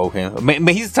Super Bowl with him. I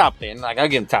mean, he's top 10. Like I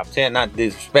give him top 10, not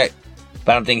disrespect,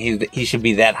 but I don't think he should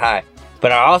be that high.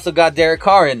 But I also got Derek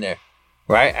Carr in there,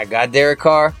 right? I got Derek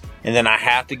Carr, and then I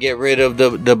have to get rid of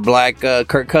the black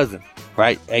Kirk Cousins,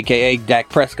 right? AKA Dak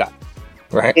Prescott.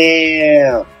 Right?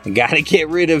 Yeah. Gotta get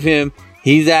rid of him.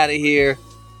 He's out of here.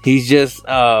 He's just,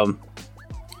 I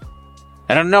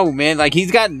don't know, man. Like,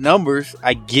 he's got numbers.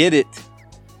 I get it.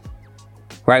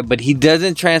 Right? But he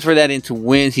doesn't transfer that into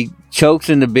wins. He chokes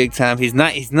in the big time. He's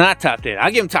not top 10.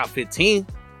 I'll give him top 15.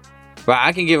 Right?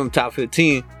 I can give him top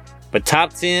 15. But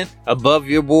top 10 above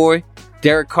your boy,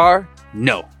 Derek Carr?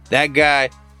 No. That guy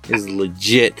is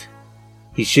legit.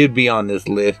 He should be on this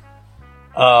list.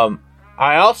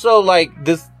 I also like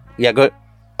this. Yeah, go ahead.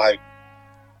 Like,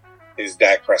 is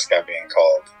Dak Prescott being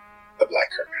called the Black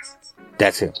Kirk Cousins?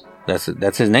 That's him.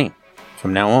 That's his name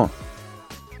from now on.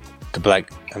 The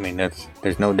Black. I mean,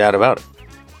 there's no doubt about it.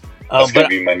 That's gonna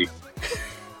be money.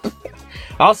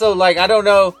 Also, like, I don't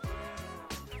know.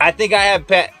 I think I have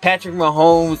Patrick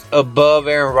Mahomes above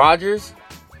Aaron Rodgers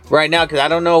right now because I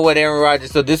don't know what Aaron Rodgers.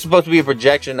 So this is supposed to be a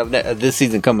projection of this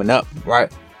season coming up,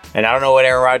 right? And I don't know what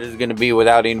Aaron Rodgers is going to be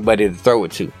without anybody to throw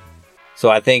it to. So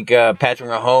I think Patrick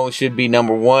Mahomes should be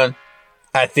number 1.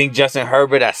 I think Justin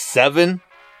Herbert at 7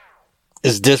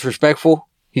 is disrespectful.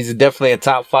 He's definitely a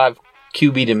top 5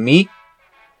 QB to me.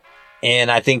 And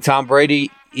I think Tom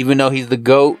Brady, even though he's the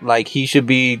GOAT, like he should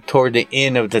be toward the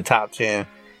end of the top 10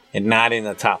 and not in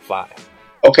the top 5.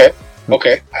 Okay.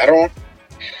 I don't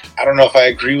know if I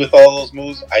agree with all those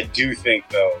moves. I do think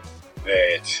though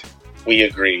that we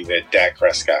agree that Dak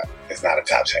Prescott is not a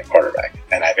top 10 quarterback.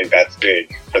 And I think that's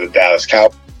big for the Dallas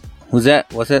Cowboys. Who's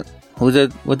that? What's that? Who's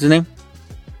that? What's his name?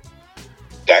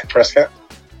 Dak Prescott.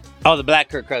 Oh, the Black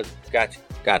Kirk Cousins. Got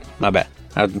it. My bad.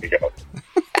 There you go.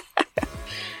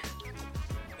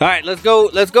 All right, let's go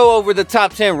over the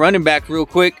top 10 running back real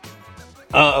quick.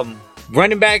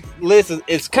 Running back list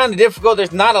it's kind of difficult.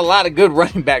 There's not a lot of good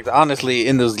running backs, honestly,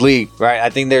 in this league, right?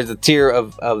 I think there's a tier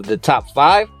of the top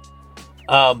 5.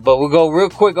 But we'll go real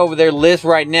quick over their list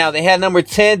right now. They had number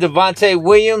 10, Devontae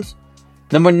Williams.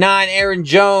 Number 9, Aaron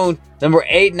Jones. Number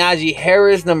 8, Najee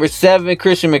Harris. Number 7,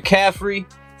 Christian McCaffrey.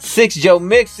 6, Joe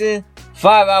Mixon.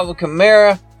 5, Alvin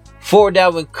Kamara. 4,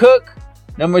 Dalvin Cook.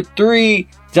 Number 3,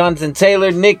 Jonathan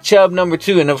Taylor. Nick Chubb, number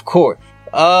 2. And of course,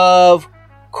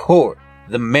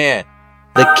 the man,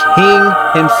 the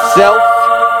king himself,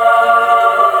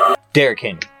 Derrick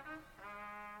Henry.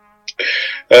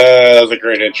 That was a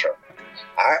great intro.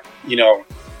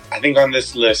 I think on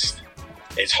this list,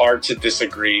 it's hard to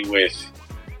disagree with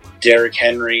Derrick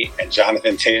Henry and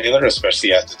Jonathan Taylor,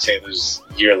 especially after Taylor's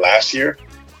year last year.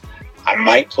 I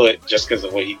might put, just because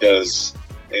of what he does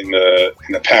in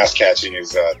the pass catching,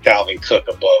 is Dalvin Cook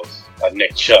above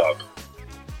Nick Chubb.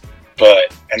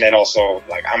 And then also,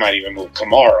 like, I might even move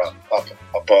Kamara up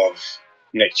above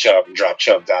Nick Chubb and drop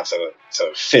Chubb down to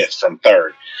 5th from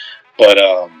 3rd. But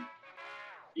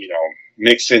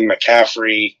Mixon,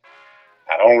 McCaffrey.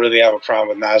 I don't really have a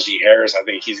problem with Najee Harris. I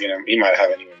think he might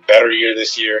have an even better year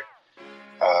this year.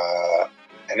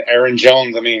 And Aaron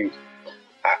Jones, I mean,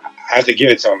 I have to give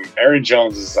it to him. Aaron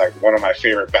Jones is like one of my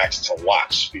favorite backs to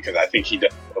watch because I think he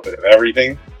does a little bit of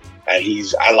everything.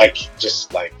 And I like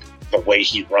just like the way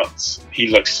he runs. He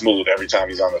looks smooth every time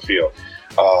he's on the field.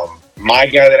 My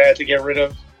guy that I had to get rid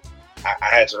of, I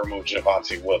had to remove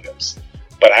Javonte Williams.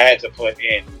 But I had to put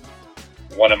in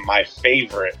one of my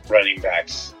favorite running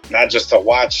backs, not just to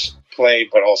watch play,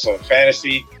 but also in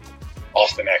fantasy,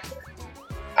 Austin Eckler.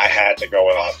 I had to go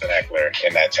with Austin Eckler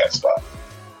in that 10th spot.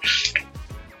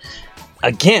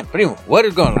 Again, but anyway, what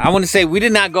is going on? I want to say we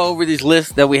did not go over these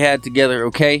lists that we had together,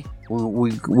 okay?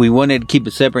 We wanted to keep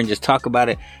it separate and just talk about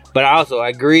it. But I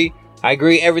agree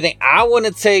everything. I want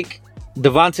to take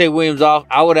Devontae Williams off.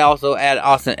 I would also add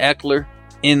Austin Eckler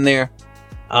in there.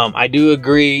 I do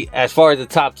agree. As far as the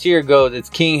top tier goes, it's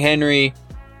King Henry,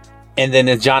 and then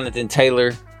it's Jonathan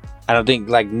Taylor. I don't think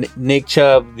like Nick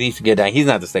Chubb needs to get down. He's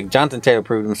not the second. Jonathan Taylor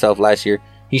proved himself last year.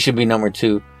 He should be number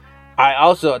 2. I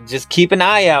also just keep an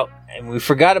eye out, and we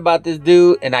forgot about this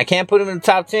dude, and I can't put him in the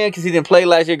top 10 because he didn't play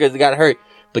last year because he got hurt.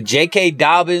 But J.K.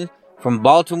 Dobbins from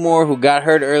Baltimore, who got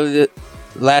hurt earlier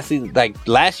last season, like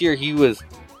last year, he was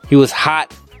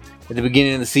hot at the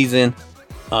beginning of the season.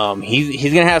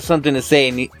 He's gonna have something to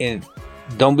say, and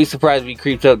don't be surprised if he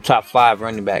creeps up top 5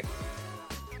 running back.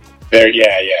 There,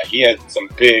 yeah. He had some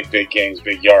big games,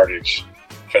 big yardage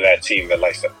for that team that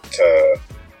likes to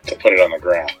put it on the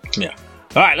ground. Yeah.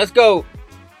 All right, let's go.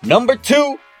 Number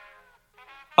 2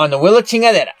 on the Wheel of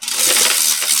Chingadera.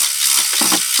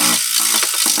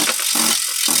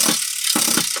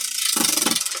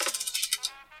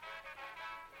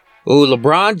 Ooh,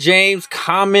 LeBron James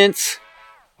comments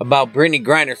about Brittany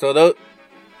Griner. So,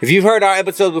 if you've heard our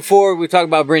episodes before, we talked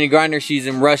about Brittany Griner. She's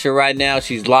in Russia right now.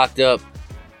 She's locked up.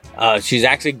 She's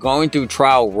actually going through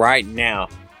trial right now.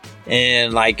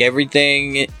 And like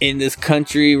everything in this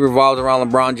country revolves around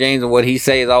LeBron James, and what he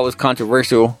says is always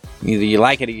controversial. Either you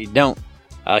like it or you don't.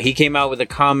 He came out with a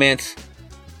comment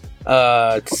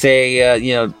to say,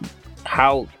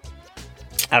 how,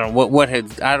 I don't know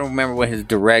I don't remember what his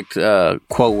direct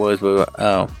quote was,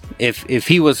 but if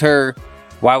he was her,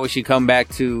 why would she come back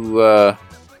to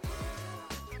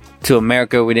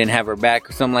America? We didn't have her back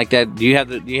or something like that. Do you have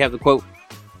the quote?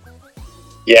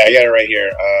 Yeah, I got it right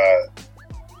here.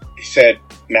 He said,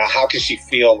 "Now, how can she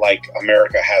feel like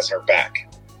America has her back?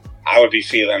 I would be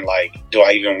feeling like, do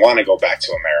I even want to go back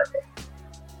to America?"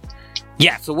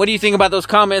 Yeah. So, what do you think about those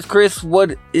comments, Chris?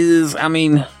 Is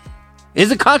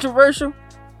it controversial?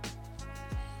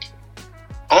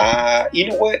 You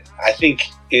know what? I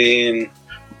think in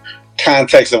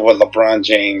context of what LeBron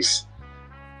James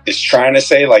is trying to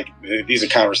say, like, these are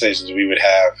conversations we would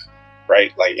have,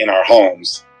 right? Like in our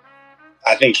homes.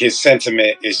 I think his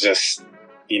sentiment is just,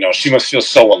 she must feel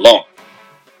so alone.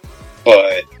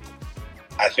 But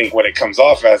I think what it comes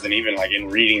off as, and even like in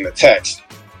reading the text,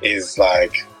 is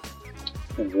like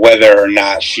whether or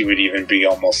not she would even be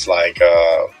almost like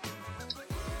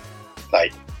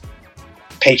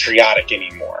patriotic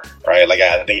anymore, right? Like,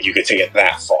 I think you could take it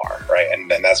that far, right?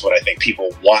 And then that's what I think people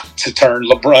want to turn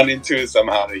LeBron into,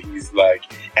 somehow that he's like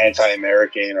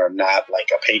anti-American or not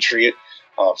like a patriot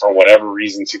for whatever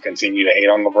reason, to continue to hate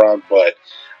on LeBron. But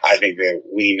I think that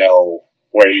we know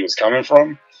where he was coming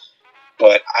from.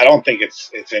 But I don't think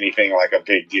it's anything like a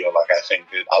big deal. Like, I think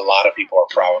that a lot of people are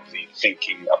probably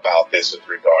thinking about this with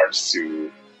regards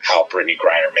to how Brittany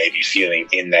Griner may be feeling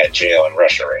in that jail in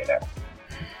Russia right now.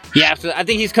 Yeah, so I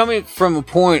think he's coming from a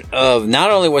point of not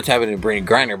only what's happening to Brittany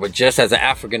Griner, but just as an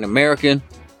African American,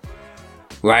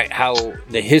 right? How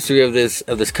the history of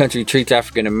this country treats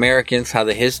African Americans, how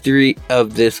the history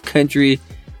of this country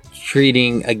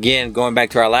treating, again, going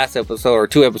back to our last episode or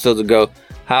 2 episodes ago,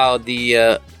 how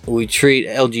we treat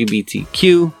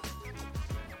LGBTQ,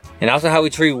 and also how we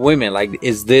treat women. Like,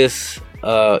 is this,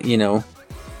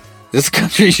 this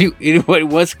country anybody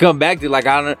wants to come back to? Like,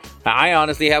 I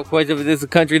honestly have questions if this is a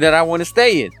country that I want to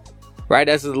stay in, right?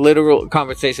 That's a literal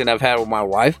conversation I've had with my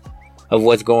wife of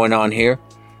what's going on here.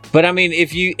 But I mean,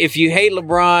 if you hate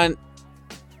LeBron,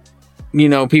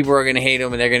 people are going to hate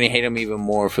him, and they're going to hate him even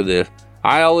more for this.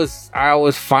 I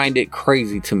always find it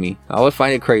crazy to me.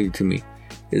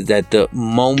 Is that the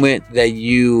moment that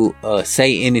you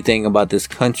say anything about this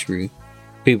country,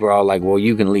 people are all like, well,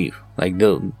 you can leave. Like,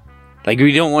 dude, like,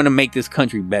 we don't want to make this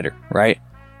country better, right?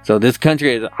 So this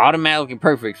country is automatically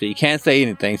perfect, so you can't say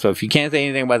anything. So if you can't say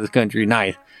anything about this country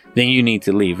nice, then you need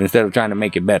to leave instead of trying to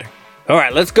make it better. All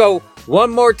right, let's go.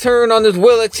 One more turn on this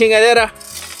Wheel of Chingadera.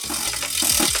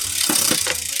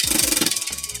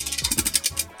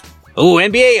 Oh,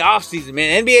 NBA offseason,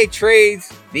 man. NBA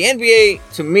trades. The NBA,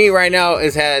 to me right now,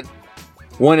 has had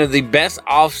one of the best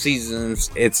off seasons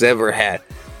it's ever had.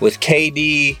 With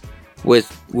KD,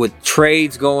 with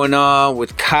trades going on,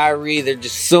 with Kyrie. There's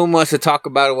just so much to talk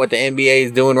about what the NBA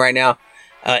is doing right now.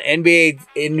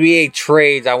 NBA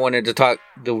trades, I wanted to talk,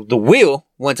 the wheel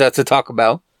wants us to talk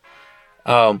about.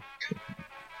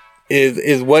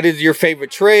 Is what is your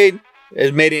favorite trade?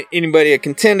 Has made anybody a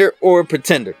contender or a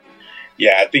pretender?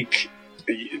 Yeah, I think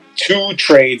 2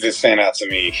 trades that stand out to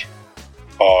me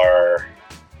are,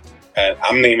 and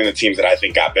I'm naming the teams that I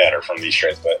think got better from these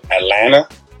trades, but the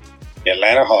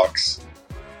Atlanta Hawks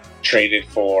traded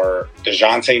for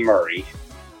DeJounte Murray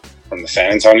from the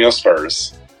San Antonio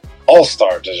Spurs,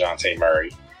 All-Star DeJounte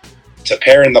Murray, to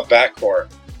pair in the backcourt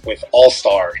with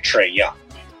All-Star Trae Young.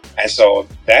 And so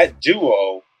that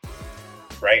duo,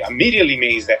 right, immediately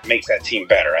makes that team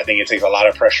better. I think it takes a lot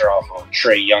of pressure off of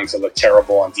Trae Young to look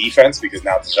terrible on defense, because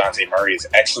now DeJounte Murray is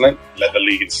excellent, led the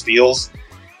league in steals,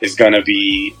 is going to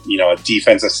be, a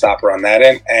defensive stopper on that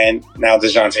end. And now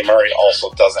DeJounte Murray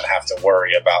also doesn't have to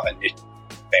worry about the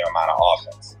same amount of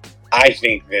offense. I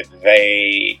think that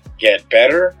they get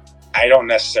better. I don't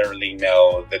necessarily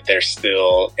know that they're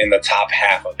still in the top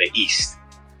half of the East.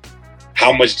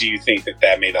 How much do you think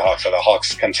that made the Hawks? Are the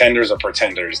Hawks contenders or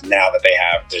pretenders now that they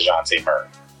have DeJounte Murray?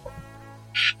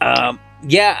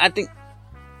 Yeah, I think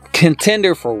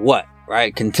contender for what?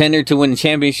 right? Contender to win the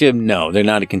championship? No, they're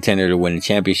not a contender to win the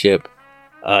championship.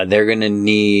 They're going to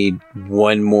need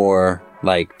one more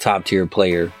like top tier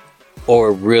player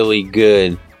or really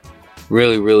good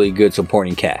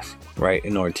supporting cast, right?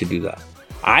 In order to do that.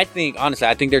 I think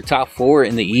they're top 4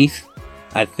 in the East.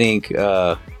 I think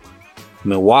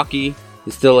Milwaukee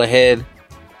is still ahead.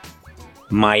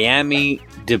 Miami,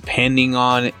 depending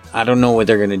on, I don't know what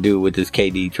they're going to do with this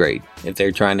KD trade. If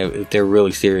they're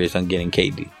really serious on getting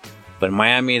KD. But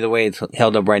Miami, the way it's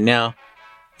held up right now,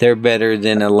 they're better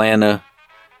than Atlanta.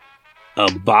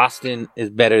 Boston is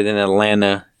better than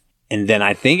Atlanta. And then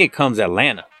I think it comes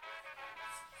Atlanta,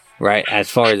 right? As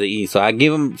far as the East. So I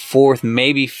give them 4th,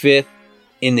 maybe 5th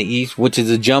in the East, which is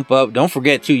a jump up. Don't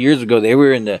forget, 2 years ago, they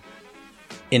were in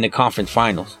the conference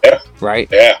finals, right?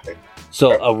 Yeah.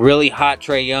 So a really hot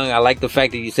Trae Young. I like the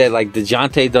fact that you said like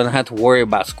DeJounte doesn't have to worry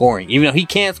about scoring, even though he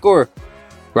can score,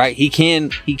 right? He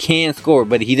can score,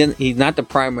 but he's not the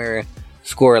primary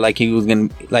scorer like he was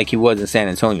in San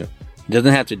Antonio. He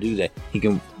doesn't have to do that. He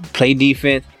can play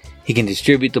defense. He can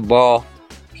distribute the ball.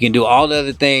 He can do all the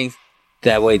other things.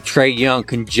 That way, Trae Young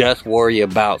can just worry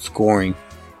about scoring.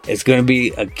 It's going to be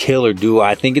a killer duo.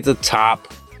 I think it's a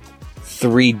top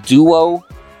 3 duo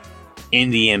in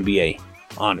the NBA,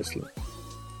 honestly.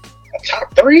 A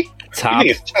top 3? Top.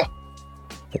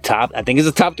 I think it's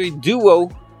a top 3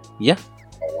 duo. Yeah.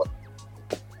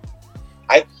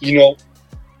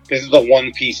 This is the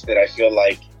one piece that I feel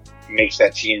like makes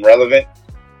that team relevant.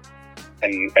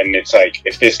 And it's like,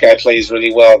 if this guy plays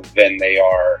really well, then they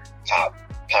are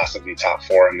possibly top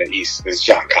 4 in the East, is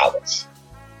John Collins.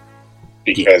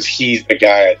 Because he's the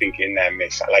guy, I think, in that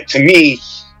mix. Like, to me,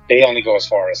 they only go as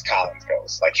far as Collins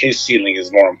goes. Like, his ceiling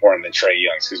is more important than Trae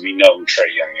Young's, because we know who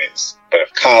Trae Young is. But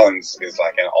if Collins is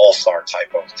like an all-star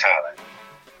type of talent,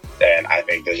 then I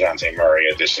think the DeJounte Murray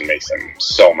addition makes him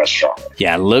so much stronger.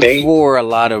 Yeah, look for a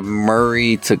lot of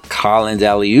Murray to Collins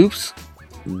alley-oops.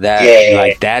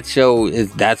 That show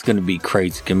that's going to be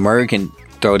crazy. Murray can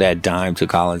throw that dime to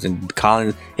Collins, and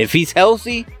Collins, if he's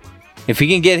healthy, if he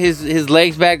can get his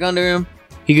legs back under him,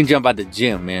 he can jump out the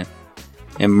gym, man.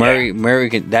 And Murray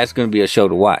can, that's going to be a show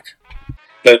to watch.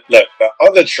 The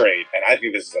other trade, and I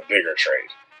think this is a bigger trade,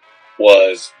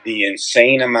 was the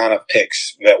insane amount of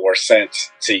picks that were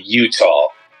sent to Utah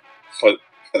for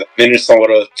the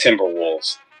Minnesota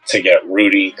Timberwolves to get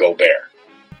Rudy Gobert.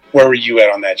 Where were you at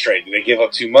on that trade? Did they give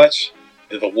up too much?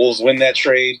 Did the Wolves win that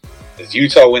trade? Does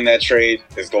Utah win that trade?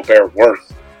 Is Gobert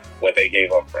worth what they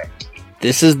gave up for him?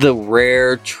 This is the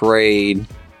rare trade.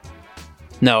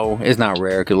 No, it's not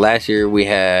rare, because last year we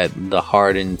had the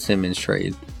Harden-Simmons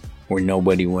trade where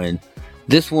nobody won.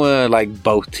 This one, like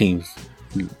both teams,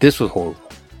 this was horrible.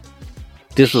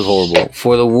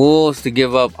 For the Wolves to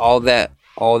give up all that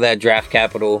draft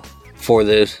capital for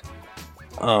this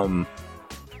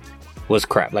was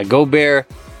crap. Like Gobert,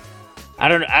 I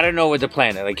don't know what the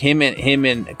plan is. Like him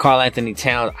and Karl Anthony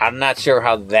Towns, I'm not sure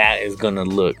how that is gonna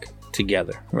look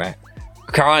together, right?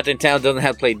 Karl Anthony Towns doesn't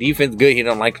have to play defense. Good, he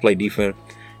don't like to play defense.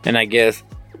 And I guess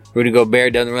Rudy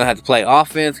Gobert doesn't really have to play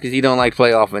offense because he don't like to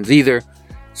play offense either.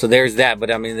 So there's that. But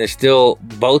I mean, there's still,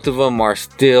 both of them are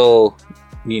still,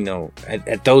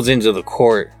 at those ends of the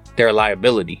court, they're a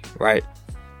liability, right?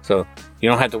 So you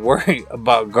don't have to worry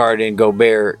about guarding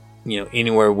Gobert,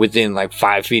 anywhere within like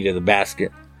 5 feet of the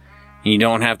basket. And you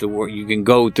don't have to worry. You can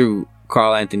go through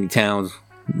Karl Anthony Towns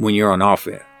when you're on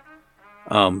offense.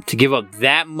 To give up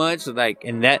that much,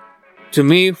 and that, to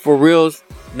me, for reals,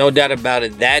 no doubt about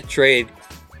it, that trade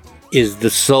is the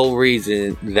sole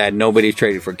reason that nobody's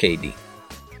traded for KD.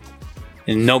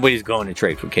 And nobody's going to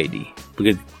trade for KD.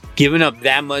 Because giving up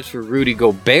that much for Rudy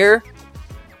Gobert,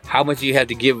 how much do you have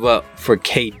to give up for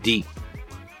KD?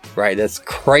 Right? That's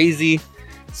crazy.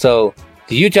 So,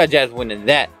 the Utah Jazz winning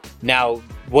that. Now,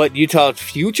 what Utah's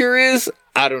future is,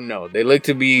 I don't know. They look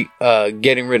to be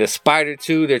getting rid of Spider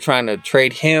too. They're trying to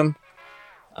trade him.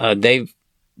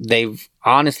 They've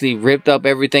honestly ripped up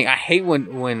everything. I hate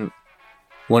when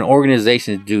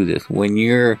organizations do this. When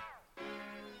you're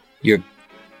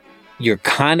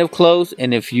kind of close,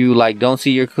 and if you don't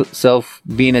see yourself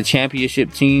being a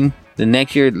championship team the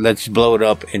next year, let's blow it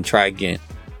up and try again.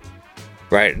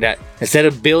 Right? That instead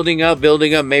of building up,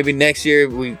 maybe next year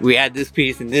we add this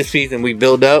piece and we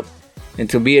build up. And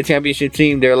to be a championship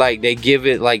team, they give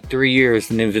it 3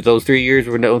 years. And if those 3 years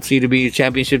we don't see to be a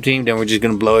championship team, then we're just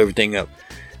going to blow everything up.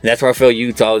 And that's what I feel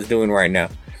Utah is doing right now.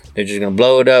 They're just going to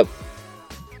blow it up.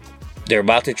 They're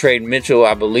about to trade Mitchell,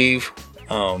 I believe.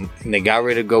 And they got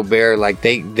rid of Gobert.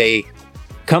 They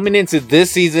coming into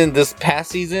this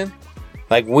past season,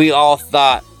 we all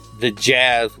thought the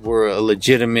Jazz were a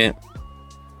legitimate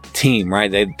team,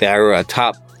 right? They were a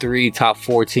top 3, top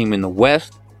 4 team in the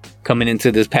West coming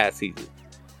into this past season.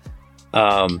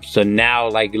 So now,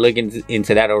 like, looking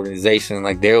into that organization,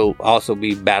 like, they'll also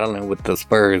be battling with the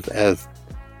Spurs as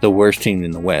the worst team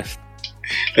in the West.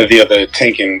 The other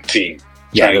tanking team.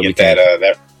 Trying to get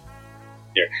that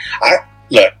year.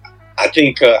 I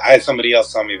think I had somebody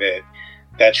else tell me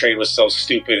that trade was so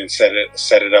stupid and set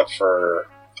it up for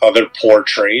other poor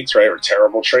trades, right, or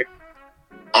terrible trade.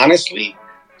 Honestly,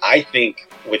 I think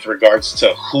with regards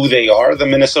to who they are, the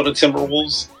Minnesota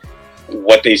Timberwolves,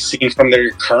 what they've seen from their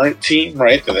current team,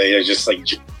 right, that they are just like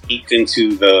eked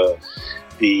into the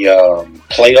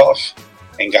playoff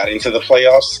and got into the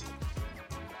playoffs.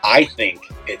 I think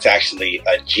it's actually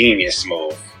a genius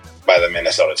move by the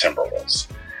Minnesota Timberwolves.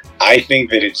 I think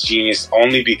that it's genius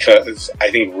only because I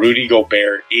think Rudy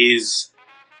Gobert is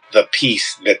the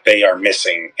piece that they are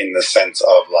missing, in the sense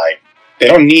of, like, they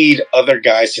don't need other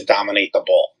guys to dominate the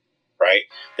ball, right?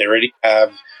 They already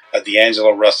have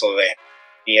D'Angelo Russell, they have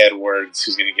Anthony Edwards,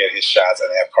 who's going to get his shots, and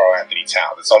they have Karl Anthony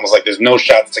Towns. It's almost like there's no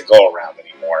shots to go around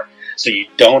anymore. So you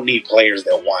don't need players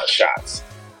that want shots.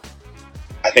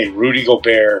 I think Rudy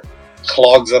Gobert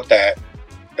clogs up that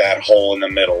hole in the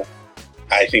middle.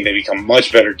 I think they become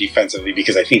much better defensively,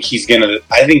 because I think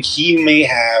he may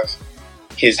have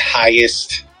his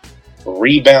highest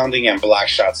rebounding and block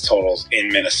shots totals in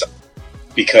Minnesota,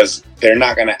 because they're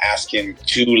not going to ask him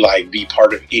to, like, be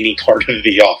part of any part of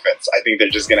the offense. I think they're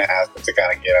just going to ask him to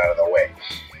kind of get out of the way.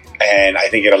 And I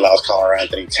think it allows Karl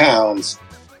Anthony Towns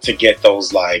to get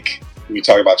those, like, we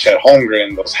talk about Chet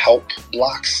Holmgren, those help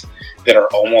blocks that are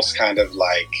almost kind of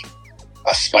like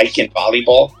a spike in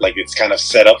volleyball. Like, it's kind of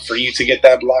set up for you to get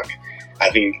that block.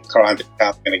 I think Karl Anthony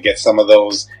Towns is going to get some of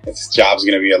those. His job's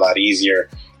going to be a lot easier.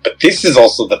 But this is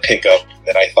also the pickup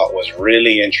that I thought was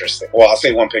really interesting. Well, I'll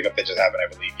say one pickup that just happened,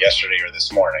 I believe, yesterday or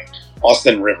this morning.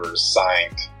 Austin Rivers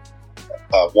signed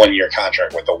a 1-year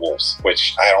contract with the Wolves,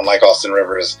 which I don't like Austin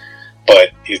Rivers, but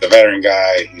he's a veteran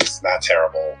guy. He's not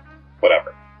terrible,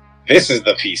 whatever. This is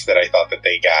the piece that I thought that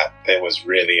they got that was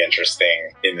really interesting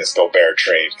in this Gobert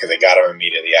trade, because they got him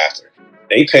immediately after.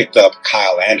 They picked up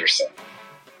Kyle Anderson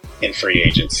in free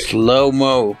agency.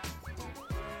 Slow-mo.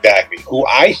 Exactly. Who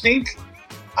I think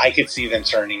I could see them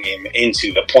turning him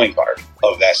into the point guard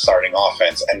of that starting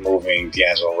offense and moving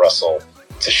D'Angelo Russell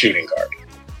to shooting guard.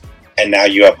 And now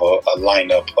you have a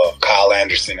lineup of Kyle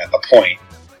Anderson at the point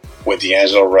with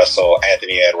D'Angelo Russell,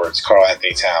 Anthony Edwards, Karl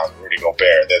Anthony Towns, Rudy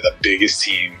Gobert. They're the biggest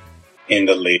team in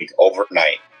the league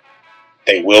overnight.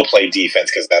 They will play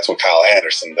defense because that's what Kyle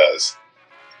Anderson does.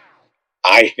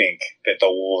 I think that the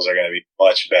Wolves are going to be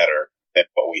much better than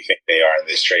what we think they are, and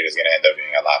this trade is going to end up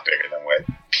being a lot bigger than what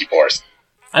people are saying.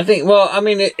 I think, well, I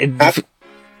mean, it depends.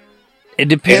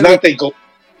 It's not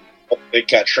they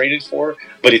got traded for,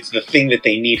 but it's the thing that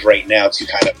they need right now to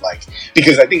kind of, like,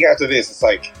 because I think after this, it's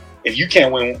like, if you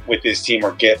can't win with this team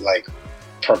or get, like,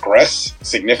 progress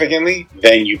significantly,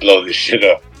 then you blow this shit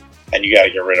up. And you got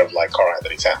to get rid of, like, Karl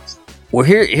Anthony Towns. Well,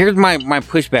 here's my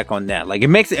pushback on that. Like, it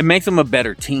makes them a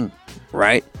better team,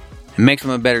 right? It makes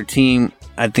them a better team.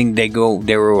 I think they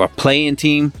were a play-in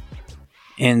team,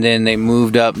 and then they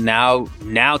moved up. Now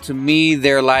to me,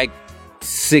 they're like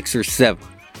 6 or 7.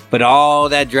 But all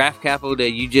that draft capital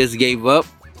that you just gave up,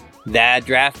 that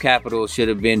draft capital should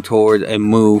have been towards a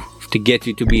move to get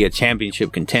you to be a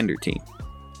championship contender team,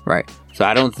 right? So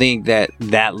I don't think that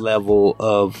level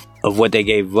of what they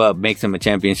gave up makes them a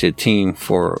championship team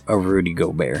for a Rudy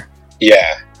Gobert.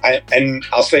 Yeah, and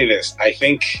I'll say this. I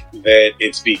think that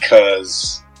it's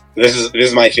because this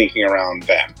is my thinking around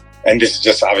them. And this is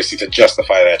just obviously to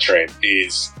justify that trade,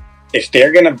 is if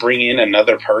they're going to bring in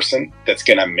another person that's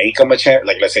going to make them a champ,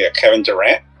 like let's say a Kevin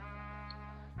Durant,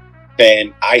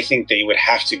 then I think they would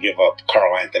have to give up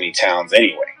Karl Anthony Towns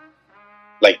anyway.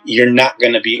 Like, you're not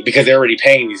going to be, because they're already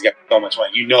paying these guys so much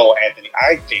money. You know,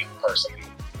 I think personally,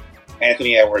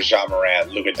 Anthony Edwards, Ja Morant,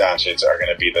 Luka Doncic are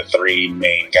going to be the 3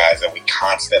 main guys that we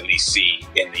constantly see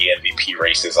in the MVP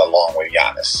races along with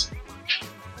Giannis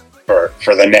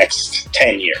for the next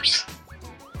 10 years.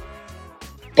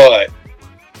 But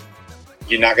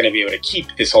you're not going to be able to keep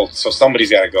this whole, so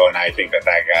somebody's got to go, and I think that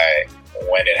guy,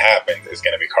 when it happens, is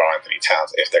going to be Karl Anthony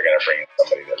Towns if they're going to bring in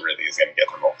somebody that really is going to get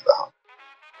them over the hump.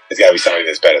 It's got to be somebody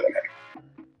that's better than him.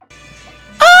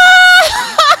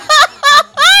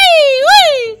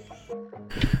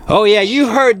 Oh yeah, you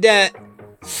heard that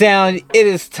sound. It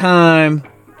is time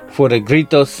for the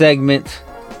Grito segment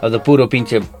of the Puro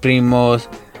Pinche Primos.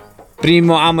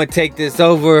 Primo, I'm going to take this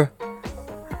over.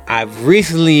 I've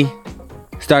recently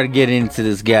started getting into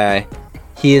this guy.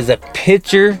 He is a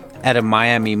pitcher at a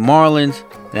Miami Marlins.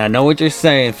 And I know what you're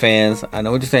saying, fans. I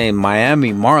know what you're saying.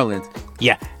 Miami Marlins.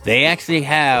 Yeah, they actually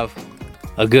have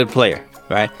a good player,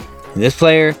 right? And this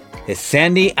player is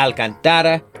Sandy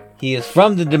Alcantara. He is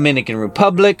from the Dominican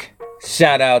Republic.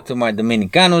 Shout out to my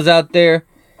Dominicanos out there.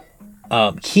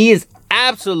 He is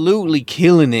absolutely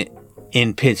killing it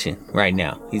in pitching right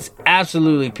now. He's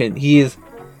absolutely pitching. He is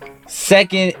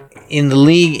second in the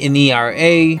league in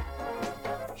ERA.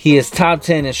 He is top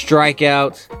 10 in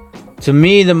strikeouts. To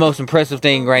me, the most impressive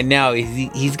thing right now is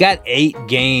he's got 8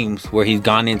 games where he's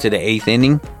gone into the 8th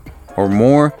inning or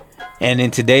more. And in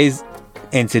today's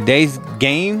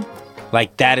game,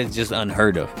 like, that is just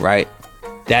unheard of, right?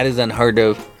 That is unheard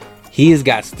of. He's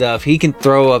got stuff. He can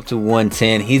throw up to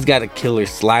 110. He's got a killer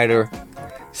slider.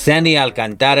 Sandy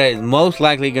Alcantara is most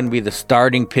likely going to be the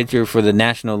starting pitcher for the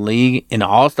National League in the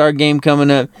All-Star game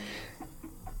coming up.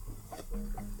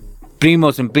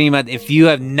 Primos and Primas, if you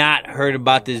have not heard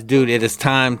about this dude, it is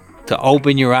time to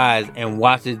open your eyes and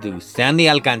watch this dude. Sandy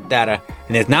Alcantara,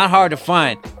 and it's not hard to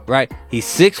find, right? He's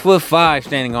 6'5"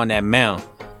 standing on that mound.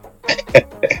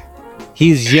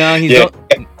 He's young. He's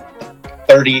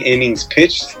 30 innings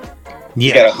pitched.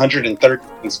 Yeah. He got 130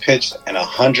 innings pitched and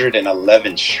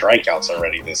 111 strikeouts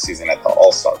already this season at the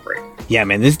All-Star break. Yeah,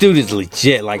 man, this dude is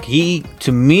legit. Like,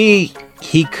 to me,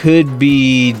 he could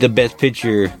be the best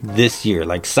pitcher this year.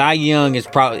 Like, Cy Young is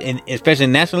probably, especially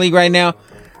in National League right now,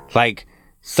 like,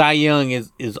 Cy Young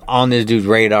is on this dude's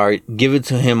radar. Give it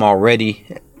to him already,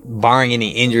 barring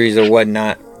any injuries or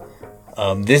whatnot.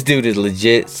 This dude is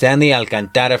legit. Sandy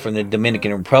Alcantara from the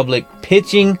Dominican Republic,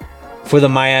 pitching for the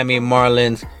Miami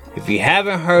Marlins. If you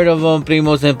haven't heard of him,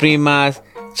 Primos and Primas,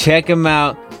 check him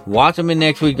out. Watch him in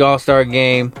next week's All-Star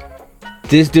game.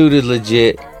 This dude is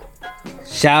legit.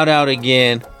 Shout out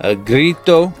again, a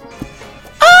Grito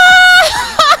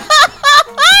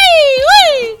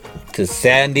to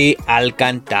Sandy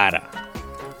Alcantara.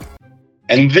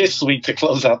 And this week, to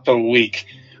close out the week,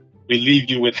 we leave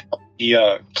you with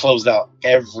the close out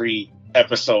every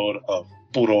episode of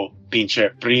Puro Pinche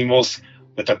Primos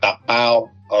with the Tapao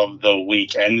of the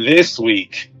week. And this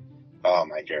week, oh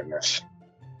my goodness,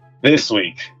 this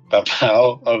week,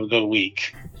 Tapao of the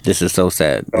week. This is so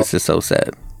sad. This is so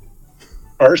sad.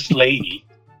 First Lady,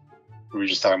 we were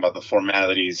just talking about the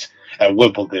formalities at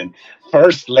Wimbeldon.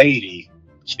 First Lady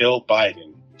Jill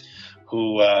Biden,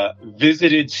 who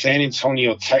visited San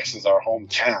Antonio, Texas, our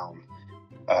hometown,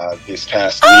 this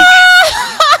past week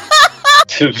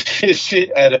to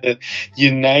visit at a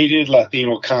United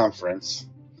Latino conference,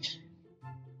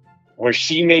 where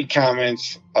she made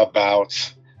comments about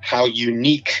how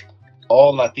unique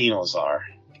all Latinos are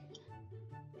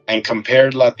and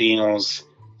compared Latinos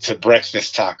to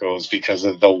breakfast tacos because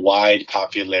of the wide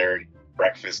popularity of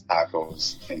breakfast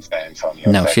tacos in San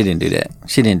Antonio. No, Texas. she didn't do that.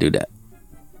 She didn't do that.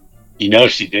 You know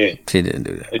she did. She didn't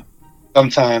do that.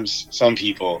 Sometimes some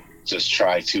people just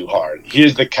try too hard.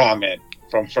 Here's the comment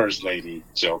from First Lady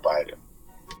Joe Biden.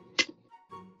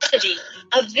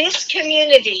 Of this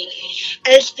community,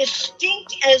 as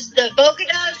distinct as the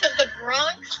Bogotas of the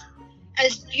Bronx,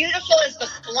 as beautiful as the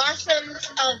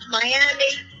blossoms of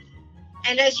Miami,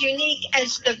 and as unique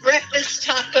as the breakfast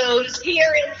tacos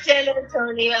here in San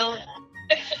Antonio.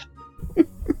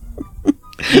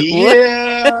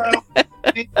 Yeah.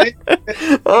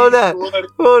 Hold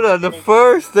on. The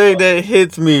first thing that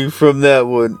hits me from that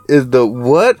one is the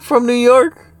what from New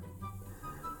York?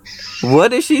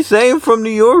 What is she saying from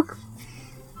New York?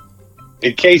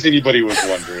 In case anybody was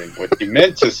wondering, what he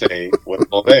meant to say was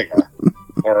bodega.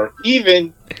 Or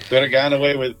even could have gone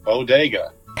away with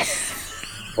bodega.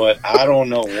 But I don't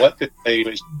know what to say.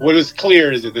 What is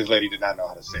clear is that this lady did not know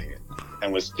how to say it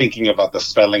and was thinking about the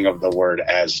spelling of the word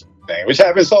as saying, which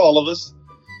happens to all of us.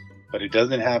 But it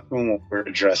doesn't happen when we're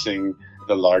addressing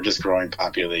the largest growing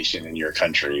population in your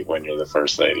country when you're the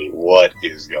first lady. What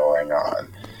is going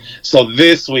on? So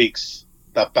this week's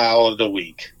Tapao of the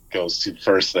Week goes to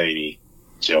First Lady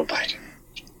Joe Biden.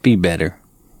 Be better.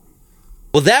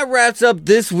 Well, that wraps up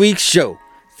this week's show.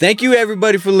 Thank you,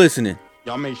 everybody, for listening.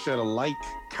 Y'all make sure to like,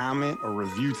 comment, or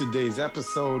review today's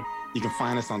episode. You can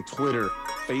find us on Twitter,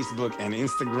 Facebook, and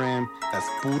Instagram. That's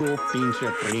Puro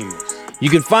Pinche Primos. You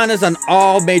can find us on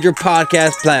all major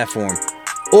podcast platforms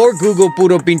or Google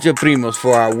Puro Pinche Primos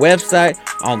for our website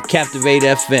on Captivate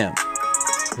FM.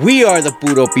 We are the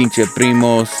Puro Pinche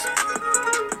Primos.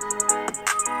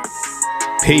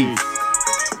 Peace.